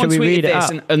 Essentially, someone tweeted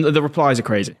this, and the replies are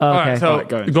crazy. Okay. All right, so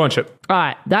go on, Chip. All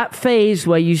right, that phase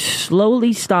where you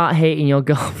slowly start hating your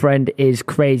girlfriend is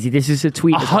crazy. This is a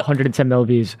tweet that's 110 mil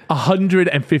views.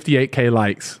 158k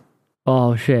likes.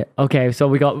 Oh, shit. Okay, so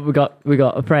we got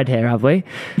a Fred here, have we?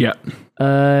 Yeah.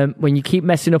 When you keep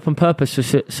messing up on purpose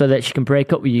so that she can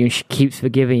break up with you and she keeps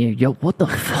forgiving you. Yo, what the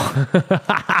fuck?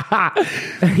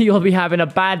 You'll be having a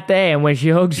bad day and when she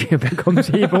hugs you, it becomes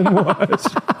even worse.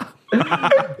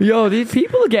 Yo, these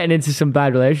people are getting into some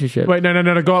bad relationships. Wait,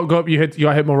 no. Go up. You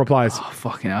got hit more replies. Oh,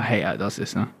 fucking hell. I hate how it does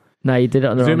this now. No, you did it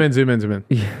on the wrong. Zoom in.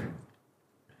 Yeah.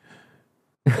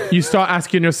 You start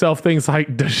asking yourself things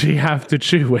like, does she have to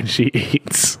chew when she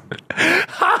eats?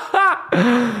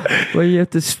 Well, you have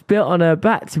to spit on her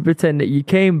back to pretend that you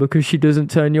came because she doesn't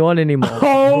turn you on anymore.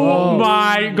 Oh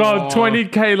my God,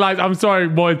 20k likes. I'm sorry,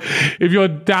 boys. If you're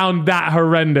down that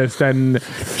horrendous, then...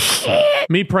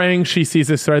 Me praying she sees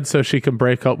this thread so she can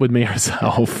break up with me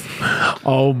herself.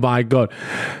 Oh my God.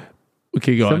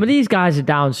 Okay, go on. Some of these guys are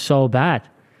down so bad.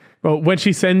 Bro, when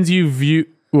she sends you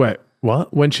what?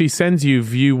 When she sends you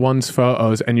view one's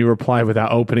photos and you reply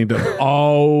without opening them.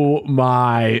 Oh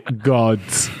my God.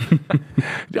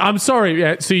 I'm sorry.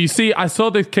 Yeah, so you see, I saw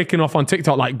this kicking off on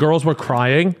TikTok, like girls were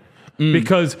crying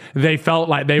because they felt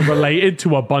like they related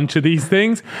to a bunch of these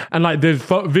things. And like the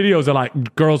videos are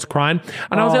like girls crying.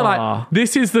 And I was there like,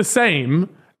 this is the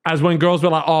same as when girls were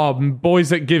like, oh, boys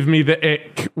that give me the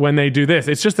ick when they do this.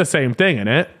 It's just the same thing, isn't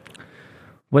it?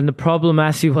 When the problem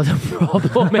asks you what the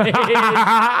problem is.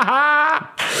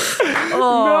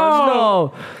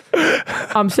 No.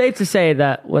 I'm safe to say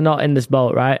that we're not in this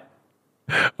boat, right?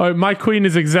 Oh, my queen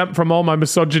is exempt from all my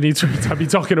misogyny tweets. I'd be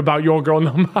talking about your girl,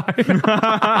 not mine.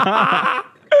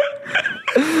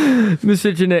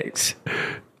 Misogynics.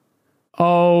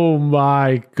 Oh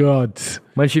my God.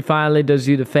 When she finally does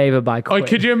you the favor by quitting. Oh,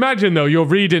 could you imagine though, you're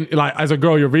reading, like as a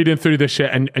girl, you're reading through this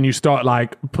shit and you start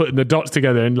like putting the dots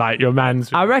together and like your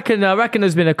man's... I reckon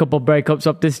there's been a couple breakups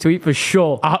up this tweet for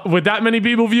sure. With that many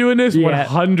people viewing this? Yeah.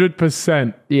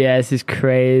 100%. Yeah, this is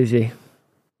crazy.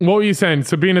 What were you saying?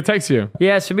 Sabina texted you?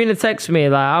 Yeah, Sabina texted me.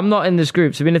 Like, I'm not in this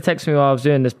group. Sabina texted me while I was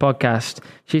doing this podcast.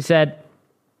 She said,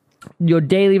 your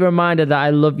daily reminder that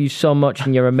I love you so much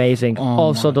and you're amazing.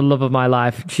 Also the love of my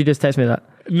life. She just texted me that.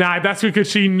 Nah, that's because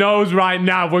she knows right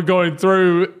now we're going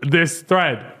through this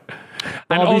thread.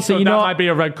 And obviously, also, that might be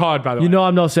a red card, by the way. You know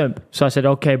I'm no simp. So I said,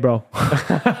 okay, bro.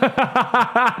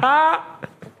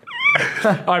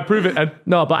 Alright, prove it, Ed.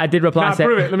 No, but I did reply. Nah,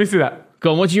 prove it. Let me see that.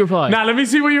 Go on, what did you reply? Nah, let me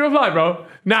see what you replied, bro.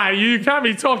 Nah, you can't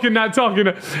be talking. Nah. Let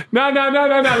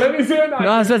me see it now.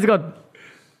 No, I swear to God.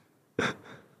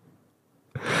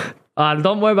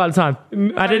 Don't worry about the time.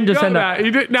 I didn't just send that.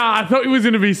 You did, I thought he was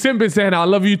going to be simple saying, I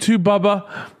love you too, Bubba.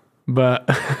 But,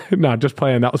 no, just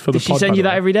playing. That was for the pod. Did she send you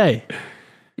that every day?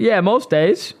 Yeah, most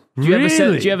days. Do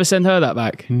you ever send her that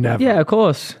back? Never. Yeah, of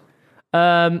course.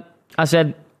 I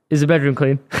said, is the bedroom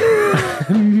clean?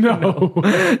 No.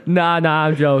 Nah,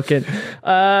 I'm joking.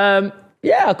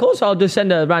 Yeah, of course I'll just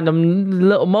send her random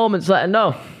little moments, let her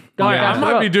know. I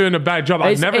might be doing a bad job.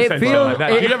 I've never sent shit like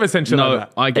that. Do you ever send shit like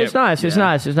that? I get, it's nice. It's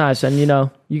nice. And you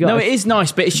got. No, it is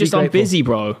nice, but it's just I'm busy,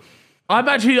 bro.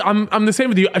 I'm the same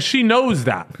with you. She knows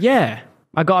that. Yeah.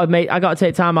 I gotta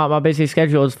take time out of my busy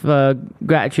schedules for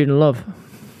gratitude and love.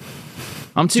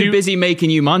 I'm too busy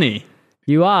making you money.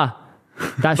 You are.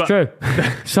 That's true.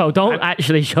 So don't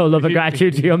actually show love and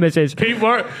gratitude to your missus.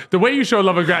 The way you show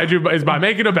love and gratitude is by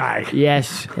making a bag.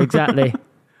 Yes, exactly.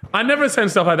 I never send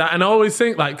stuff like that, and I always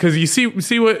think like, because you see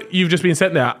what you've just been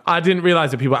sent there. I didn't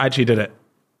realize that people actually did it,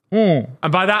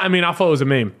 and by that I mean I thought it was a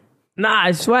meme. Nah,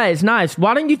 I swear it's nice.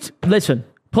 Why don't you listen?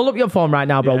 Pull up your phone right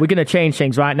now, bro. Yeah. We're gonna change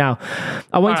things right now.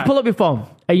 I want you to pull up your phone.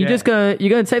 Are you just gonna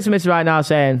text a message right now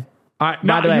saying?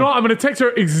 Now, you know what? I'm going to text her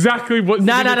exactly what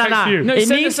No. you. No, it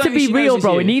needs to be real,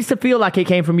 bro. It needs to feel like it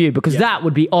came from you because that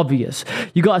would be obvious.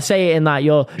 You got to say it in like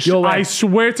your way. I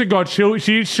swear to God,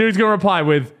 she's going to reply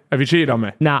with, have you cheated on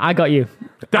me? Nah, I got you.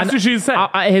 That's what she said.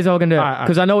 Here's what I'm going to do.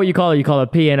 Because I know what you call her. You call her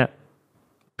P, innit?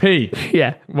 P?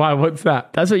 Yeah. Why? What's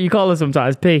that? That's what you call her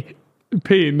sometimes, P.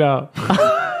 P, no.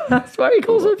 That's why he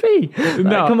calls her P.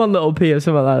 No. Come on, little P or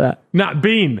something like that. Nah,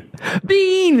 Bean.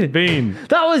 Bean.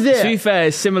 That was it. To be fair,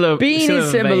 it's similar. Bean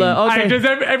is similar. Okay.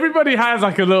 Everybody has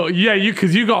like a little,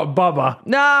 because you got Bubba.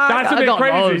 Nah, that's a bit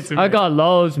crazy loads. to me. I got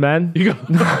loads, man.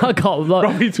 I got loads.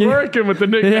 Bro, he's working with the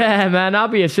nickname. Yeah, man. I'll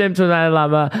be a simp to that,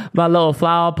 like my little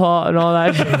flower pot and all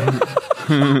that.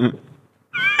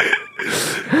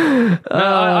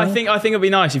 I think it'd be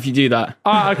nice if you do that.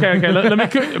 Okay. Let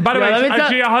me. By the way,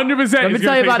 actually, 100%. Let me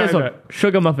tell you about this one.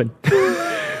 Sugar muffin.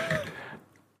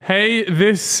 Hey,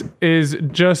 this is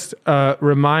just a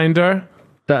reminder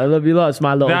that I love you lots,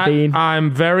 my little bean.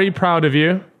 I'm very proud of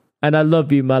you, and I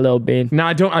love you, my little bean. No,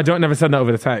 I don't. Never send that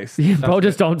over the text. Bro,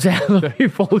 just don't say I love you.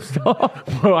 Full stop.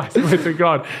 Bro, I swear to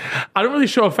God, I don't really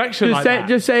show affection just like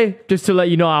that. Just to let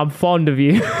you know, I'm fond of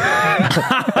you.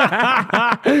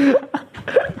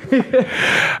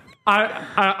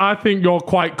 I think you're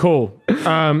quite cool.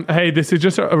 Hey, this is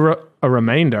just a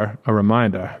reminder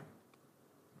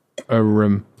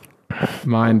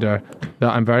that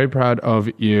I'm very proud of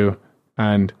you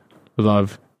and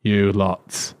love you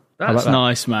lots. That's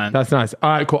nice, man. That's nice.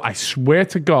 All right, cool. I swear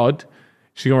to God,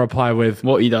 she's going to reply with...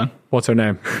 What you done? What's her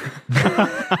name?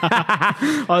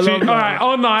 I love that. All right,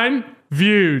 online,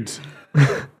 viewed.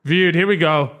 Here we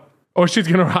go. Or she's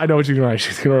gonna. I know what she's gonna write.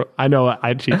 She's gonna. I know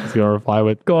what she's gonna reply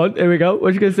with. Go on, here we go.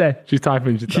 What's she gonna say? She's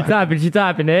typing. She's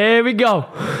typing. Here we go.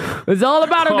 It's all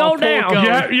about to go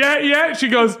down. Yeah. She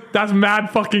goes, that's mad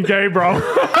fucking gay, bro.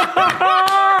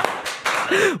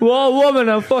 What a woman,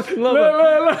 I fucking love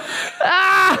her.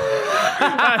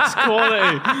 That's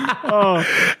quality. Oh,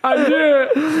 I knew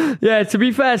it. Yeah, to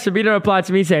be fair, Sabina replied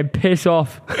to me saying, piss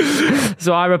off.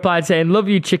 So I replied saying, love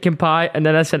you, chicken pie. And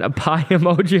then I sent a pie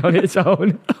emoji on its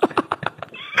own.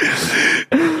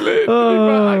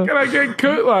 Can I get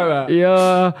cooked like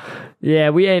that?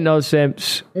 Yeah, we ain't no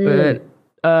simps. But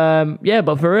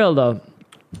for real though,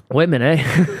 women,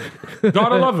 eh?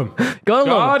 Gotta love them. Gotta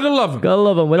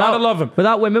love them.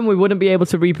 Without women, we wouldn't be able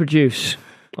to reproduce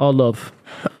or love.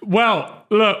 Well,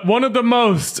 look, one of the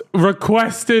most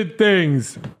requested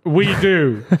things we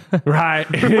do, right,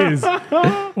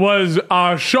 was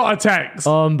our Shotta text.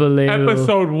 Unbelievable.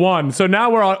 Episode 1. So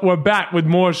now we're back with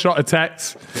more Shotta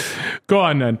texts. Go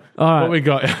on then. All right. What we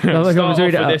got? start off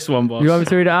with this one, boss. You want me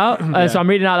to read it out? So I'm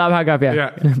reading out that paragraph,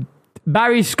 yeah.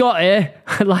 Barry Scott here.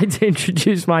 I'd like to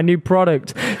introduce my new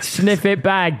product, Sniff It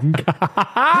Bag.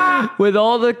 With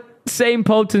all the same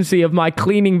potency of my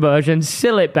cleaning version,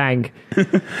 Seal It Bang.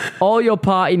 All your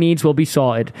party needs will be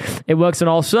sorted. It works on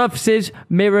all surfaces,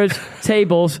 mirrors,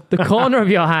 tables, the corner of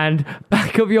your hand,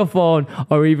 back of your phone,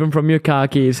 or even from your car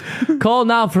keys. Call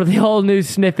now for the all new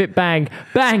Sniff It Bang.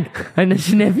 Bang! And the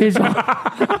sniff is on.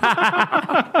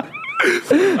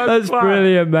 That's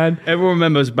brilliant, man. Everyone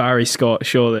remembers Barry Scott,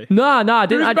 surely. No, I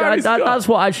didn't. That's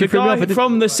what actually The threw me guy off.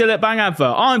 from the Seal It Bang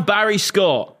advert. I'm Barry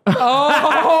Scott.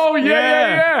 Oh,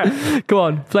 yeah. Go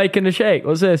on, flake and a shake.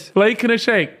 What's this? Flake and a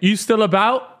shake. You still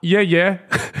about? Yeah.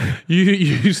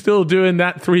 You still doing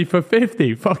that 3 for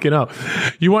 50? Fucking hell.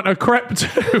 You want a crepe too?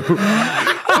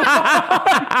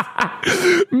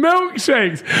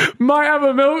 Milkshakes. Might have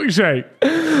a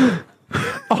milkshake.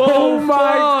 Oh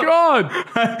my God.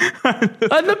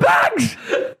 And the bags.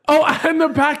 Oh, and the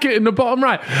packet in the bottom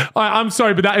right. I'm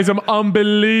sorry, but that is an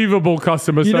unbelievable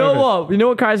customer service. You know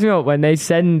what cracks me up? When they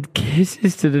send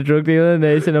kisses to the drug dealer and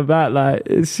they send them back, like,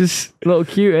 it's just a little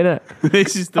cute, isn't it?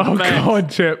 This is the best. God,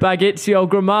 Chip. Bagizio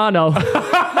Gramano.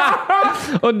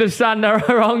 Understand there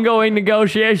are ongoing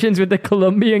negotiations with the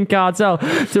Colombian cartel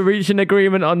to reach an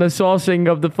agreement on the sourcing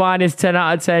of the finest 10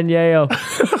 out of 10 yayo.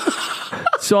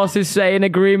 Sources say an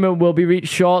agreement will be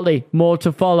reached shortly. More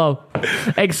to follow.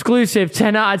 Exclusive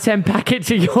 10 out of 10 packet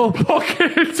to your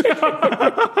pocket.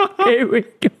 Here we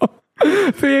go.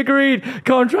 Fee agreed.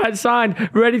 Contract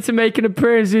signed. Ready to make an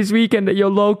appearance this weekend at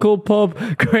your local pub.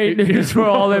 Great news for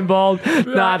all involved.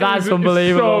 That's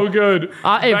unbelievable. So good.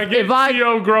 If I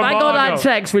got that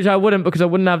text, which I wouldn't because I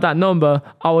wouldn't have that number,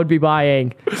 I would be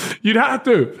buying. You'd have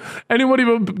to. Anybody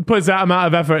who puts that amount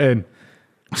of effort in.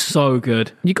 So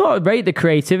good. You got to rate the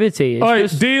creativity. All right,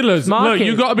 dealers, look,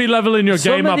 you got to be leveling your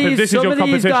game up if this is your competition. Some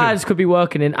of these guys could be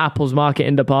working in Apple's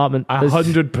marketing department.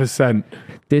 100%.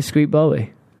 Discreet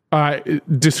Bowie. All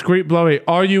right, discreet blowy.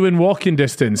 Are you in walking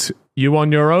distance? You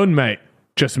on your own, mate?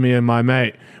 Just me and my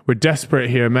mate. We're desperate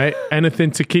here, mate.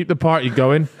 Anything to keep the party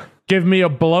going? Give me a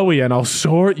blowy and I'll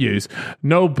sort yous.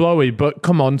 No blowy, but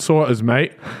come on, sort us,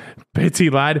 mate. Pity,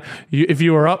 lad. If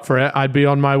you were up for it, I'd be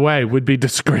on my way. Would be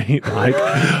discreet. Like,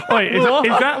 wait, is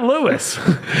that Lewis?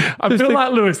 I feel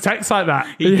like Lewis texts like that.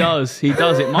 He does.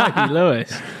 It might be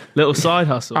Lewis. Little side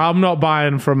hustle. I'm not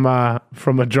buying from a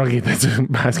druggie that's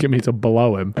asking me to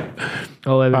blow him.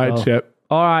 Oh, there we All go. right, Chip.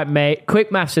 All right, mate.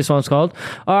 Quick maths, this one's called.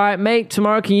 All right, mate.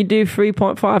 Tomorrow, can you do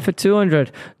 3.5 for 200?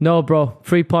 No, bro.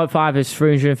 3.5 is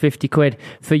 350 quid.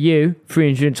 For you,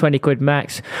 320 quid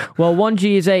max. Well,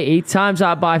 1G is 80. Times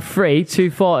that by 3,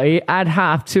 240. Add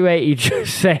half, 280.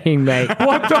 Just saying, mate.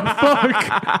 What the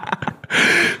fuck?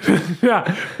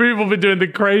 Yeah, people be doing the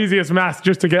craziest maths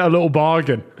just to get a little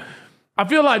bargain. I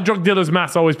feel like drug dealers'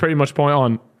 maths always pretty much spot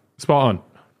on.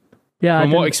 Yeah.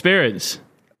 From what experience?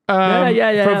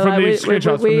 Yeah. From the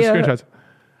screenshots.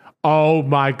 Oh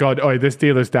my God. Oh, this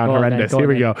dealer's down horrendous. Here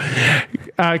we go.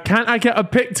 Can't I get a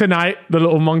pic tonight? The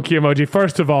little monkey emoji.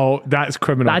 First of all, that's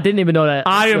criminal. I didn't even know that.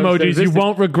 Eye emojis. You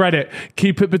won't regret it.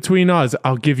 Keep it between us.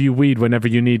 I'll give you weed whenever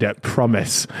you need it.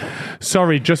 Promise.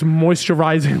 Sorry, just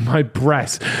moisturizing my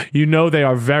breasts. You know they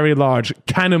are very large.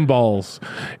 Cannonballs.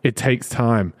 It takes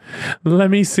time.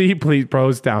 Let me see, please.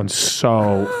 Bro's down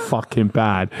so fucking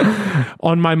bad.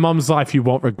 On my mum's life, you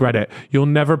won't regret it. You'll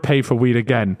never pay for weed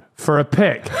again. For a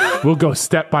pic, we'll go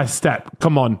step by step.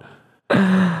 Come on.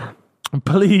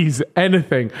 Please,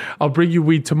 anything. I'll bring you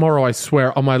weed tomorrow, I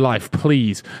swear, on my life.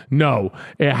 Please. No,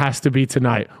 it has to be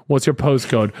tonight. What's your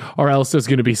postcode? Or else there's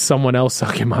going to be someone else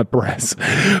sucking my breasts.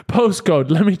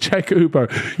 Postcode, let me check Uber.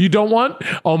 You don't want?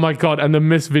 Oh my God, and the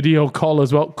missed video call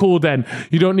as well. Cool then.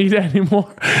 You don't need it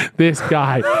anymore? This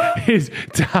guy is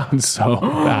down so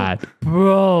bad.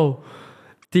 Bro.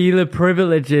 Dealer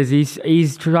privileges.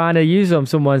 He's trying to use them,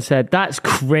 someone said. That's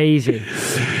crazy.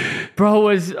 Bro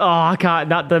was, I can't,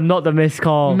 not the missed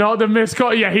call. Not the missed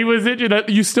call. Yeah, he was injured.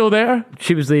 You still there?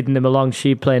 She was leading him along.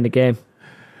 She playing the game.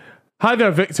 Hi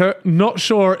there, Victor. Not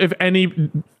sure if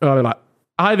any...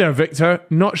 Hi there, Victor.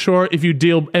 Not sure if you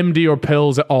deal MD or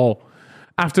pills at all.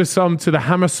 After some to the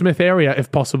Hammersmith area,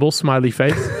 if possible. Smiley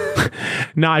face.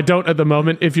 No, I don't at the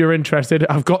moment. If you're interested,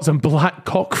 I've got some black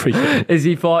cock for you. Is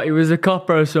he thought he was a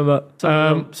copper or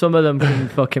something? Some of them can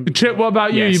fucking... Chip, what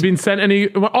about you? You've been sent any...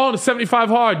 Oh, the 75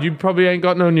 hard. You probably ain't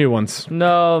got no new ones.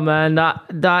 No, man. That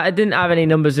I didn't have any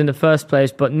numbers in the first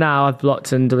place, but now I've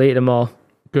blocked and deleted them all.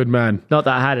 Good man. Not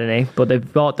that I had any, but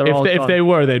they've got... They're all if they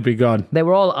were, they'd be gone. They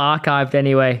were all archived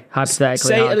anyway, hypothetically.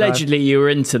 Say allegedly you were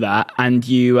into that and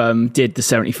you did the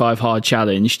 75 hard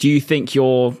challenge. Do you think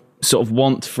your sort of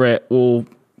want for it will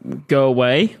go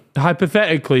away?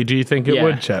 Hypothetically, do you think it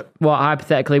would, Chip? What,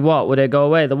 hypothetically, what? Would it go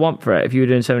away, the want for it, if you were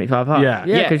doing 75 hard? Yeah.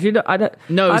 Yeah, because you don't... I don't...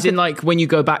 No, as in like when you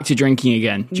go back to drinking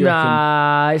again. Do you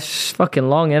reckon? It's fucking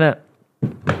long, innit?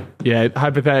 Yeah,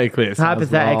 hypothetically it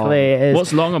is.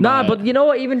 What's long about it? But you know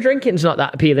what? Even drinking's not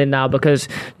that appealing now because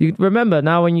you remember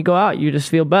now when you go out, you just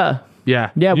feel better.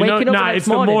 Yeah. Yeah, waking up the next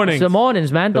morning. It's the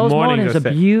mornings, man. Those mornings are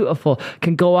beautiful.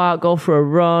 Can go out, go for a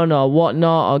run or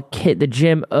whatnot, or hit the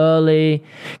gym early,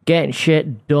 getting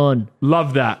shit done.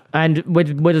 Love that. And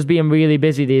with us being really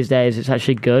busy these days, it's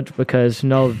actually good because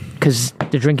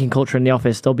the drinking culture in the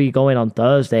office, they'll be going on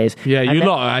Thursdays. Yeah, you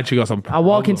lot actually got some I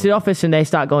walk into the office and they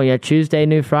start going, Tuesday,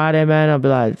 new Friday, man. I'll be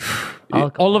like...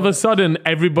 all of a sudden,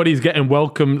 everybody's getting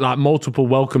multiple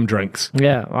welcome drinks.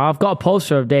 Yeah, I've got a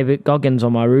poster of David Goggins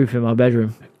on my roof in my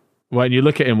bedroom. When you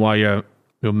look at him while you're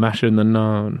mashing the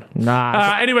naan.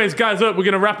 Nah. Anyways, guys, look, we're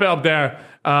going to wrap it up there.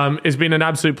 It's been an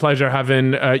absolute pleasure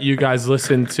having you guys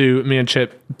listen to me and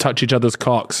Chip touch each other's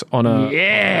cocks on a...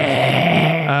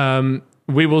 Yeah!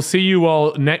 We will see you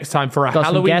all next time for a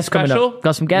Halloween special.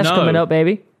 Got some guests coming up,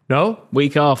 baby. No?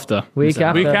 Week after. Week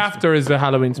after is the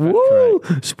Halloween special. Woo!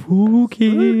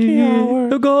 Spooky hour.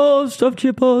 The ghost of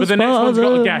Chipper's But the next one's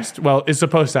got a guest. Well, it's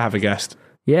supposed to have a guest.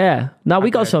 Yeah. Now we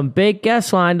got some big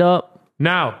guests lined up.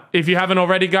 Now, if you haven't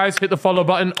already, guys, hit the follow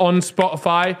button on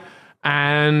Spotify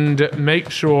and make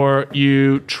sure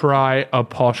you try a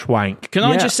posh wank. Can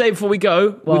I just say before we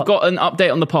go, we've got an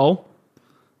update on the poll.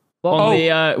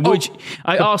 I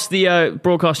asked the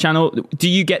broadcast channel, do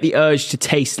you get the urge to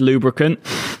taste lubricant?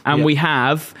 And we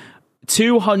have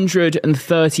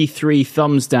 233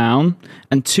 thumbs down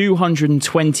and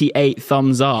 228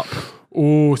 thumbs up.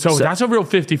 Ooh, so that's a real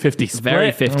 50-50 split.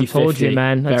 Very 50-50. I told you,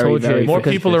 man. I told you. More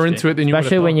people are into it than you would have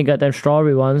Especially thought. when you get them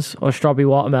strawberry ones or strawberry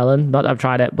watermelon. Not that I've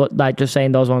tried it, but just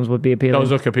saying those ones would be appealing. Those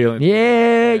look appealing.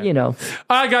 Yeah, you know.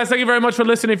 All right, guys, thank you very much for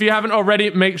listening. If you haven't already,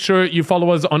 make sure you follow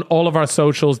us on all of our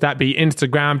socials. That be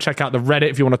Instagram. Check out the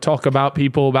Reddit if you want to talk about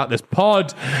this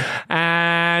pod.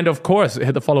 And, of course,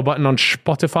 hit the follow button on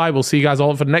Spotify. We'll see you guys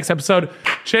all for the next episode.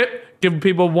 Chip, give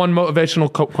people one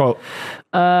motivational quote.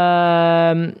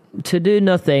 To do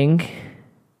nothing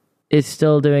is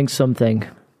still doing something.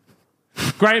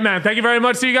 Great, man. Thank you very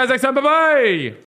much. See you guys next time. Bye-bye.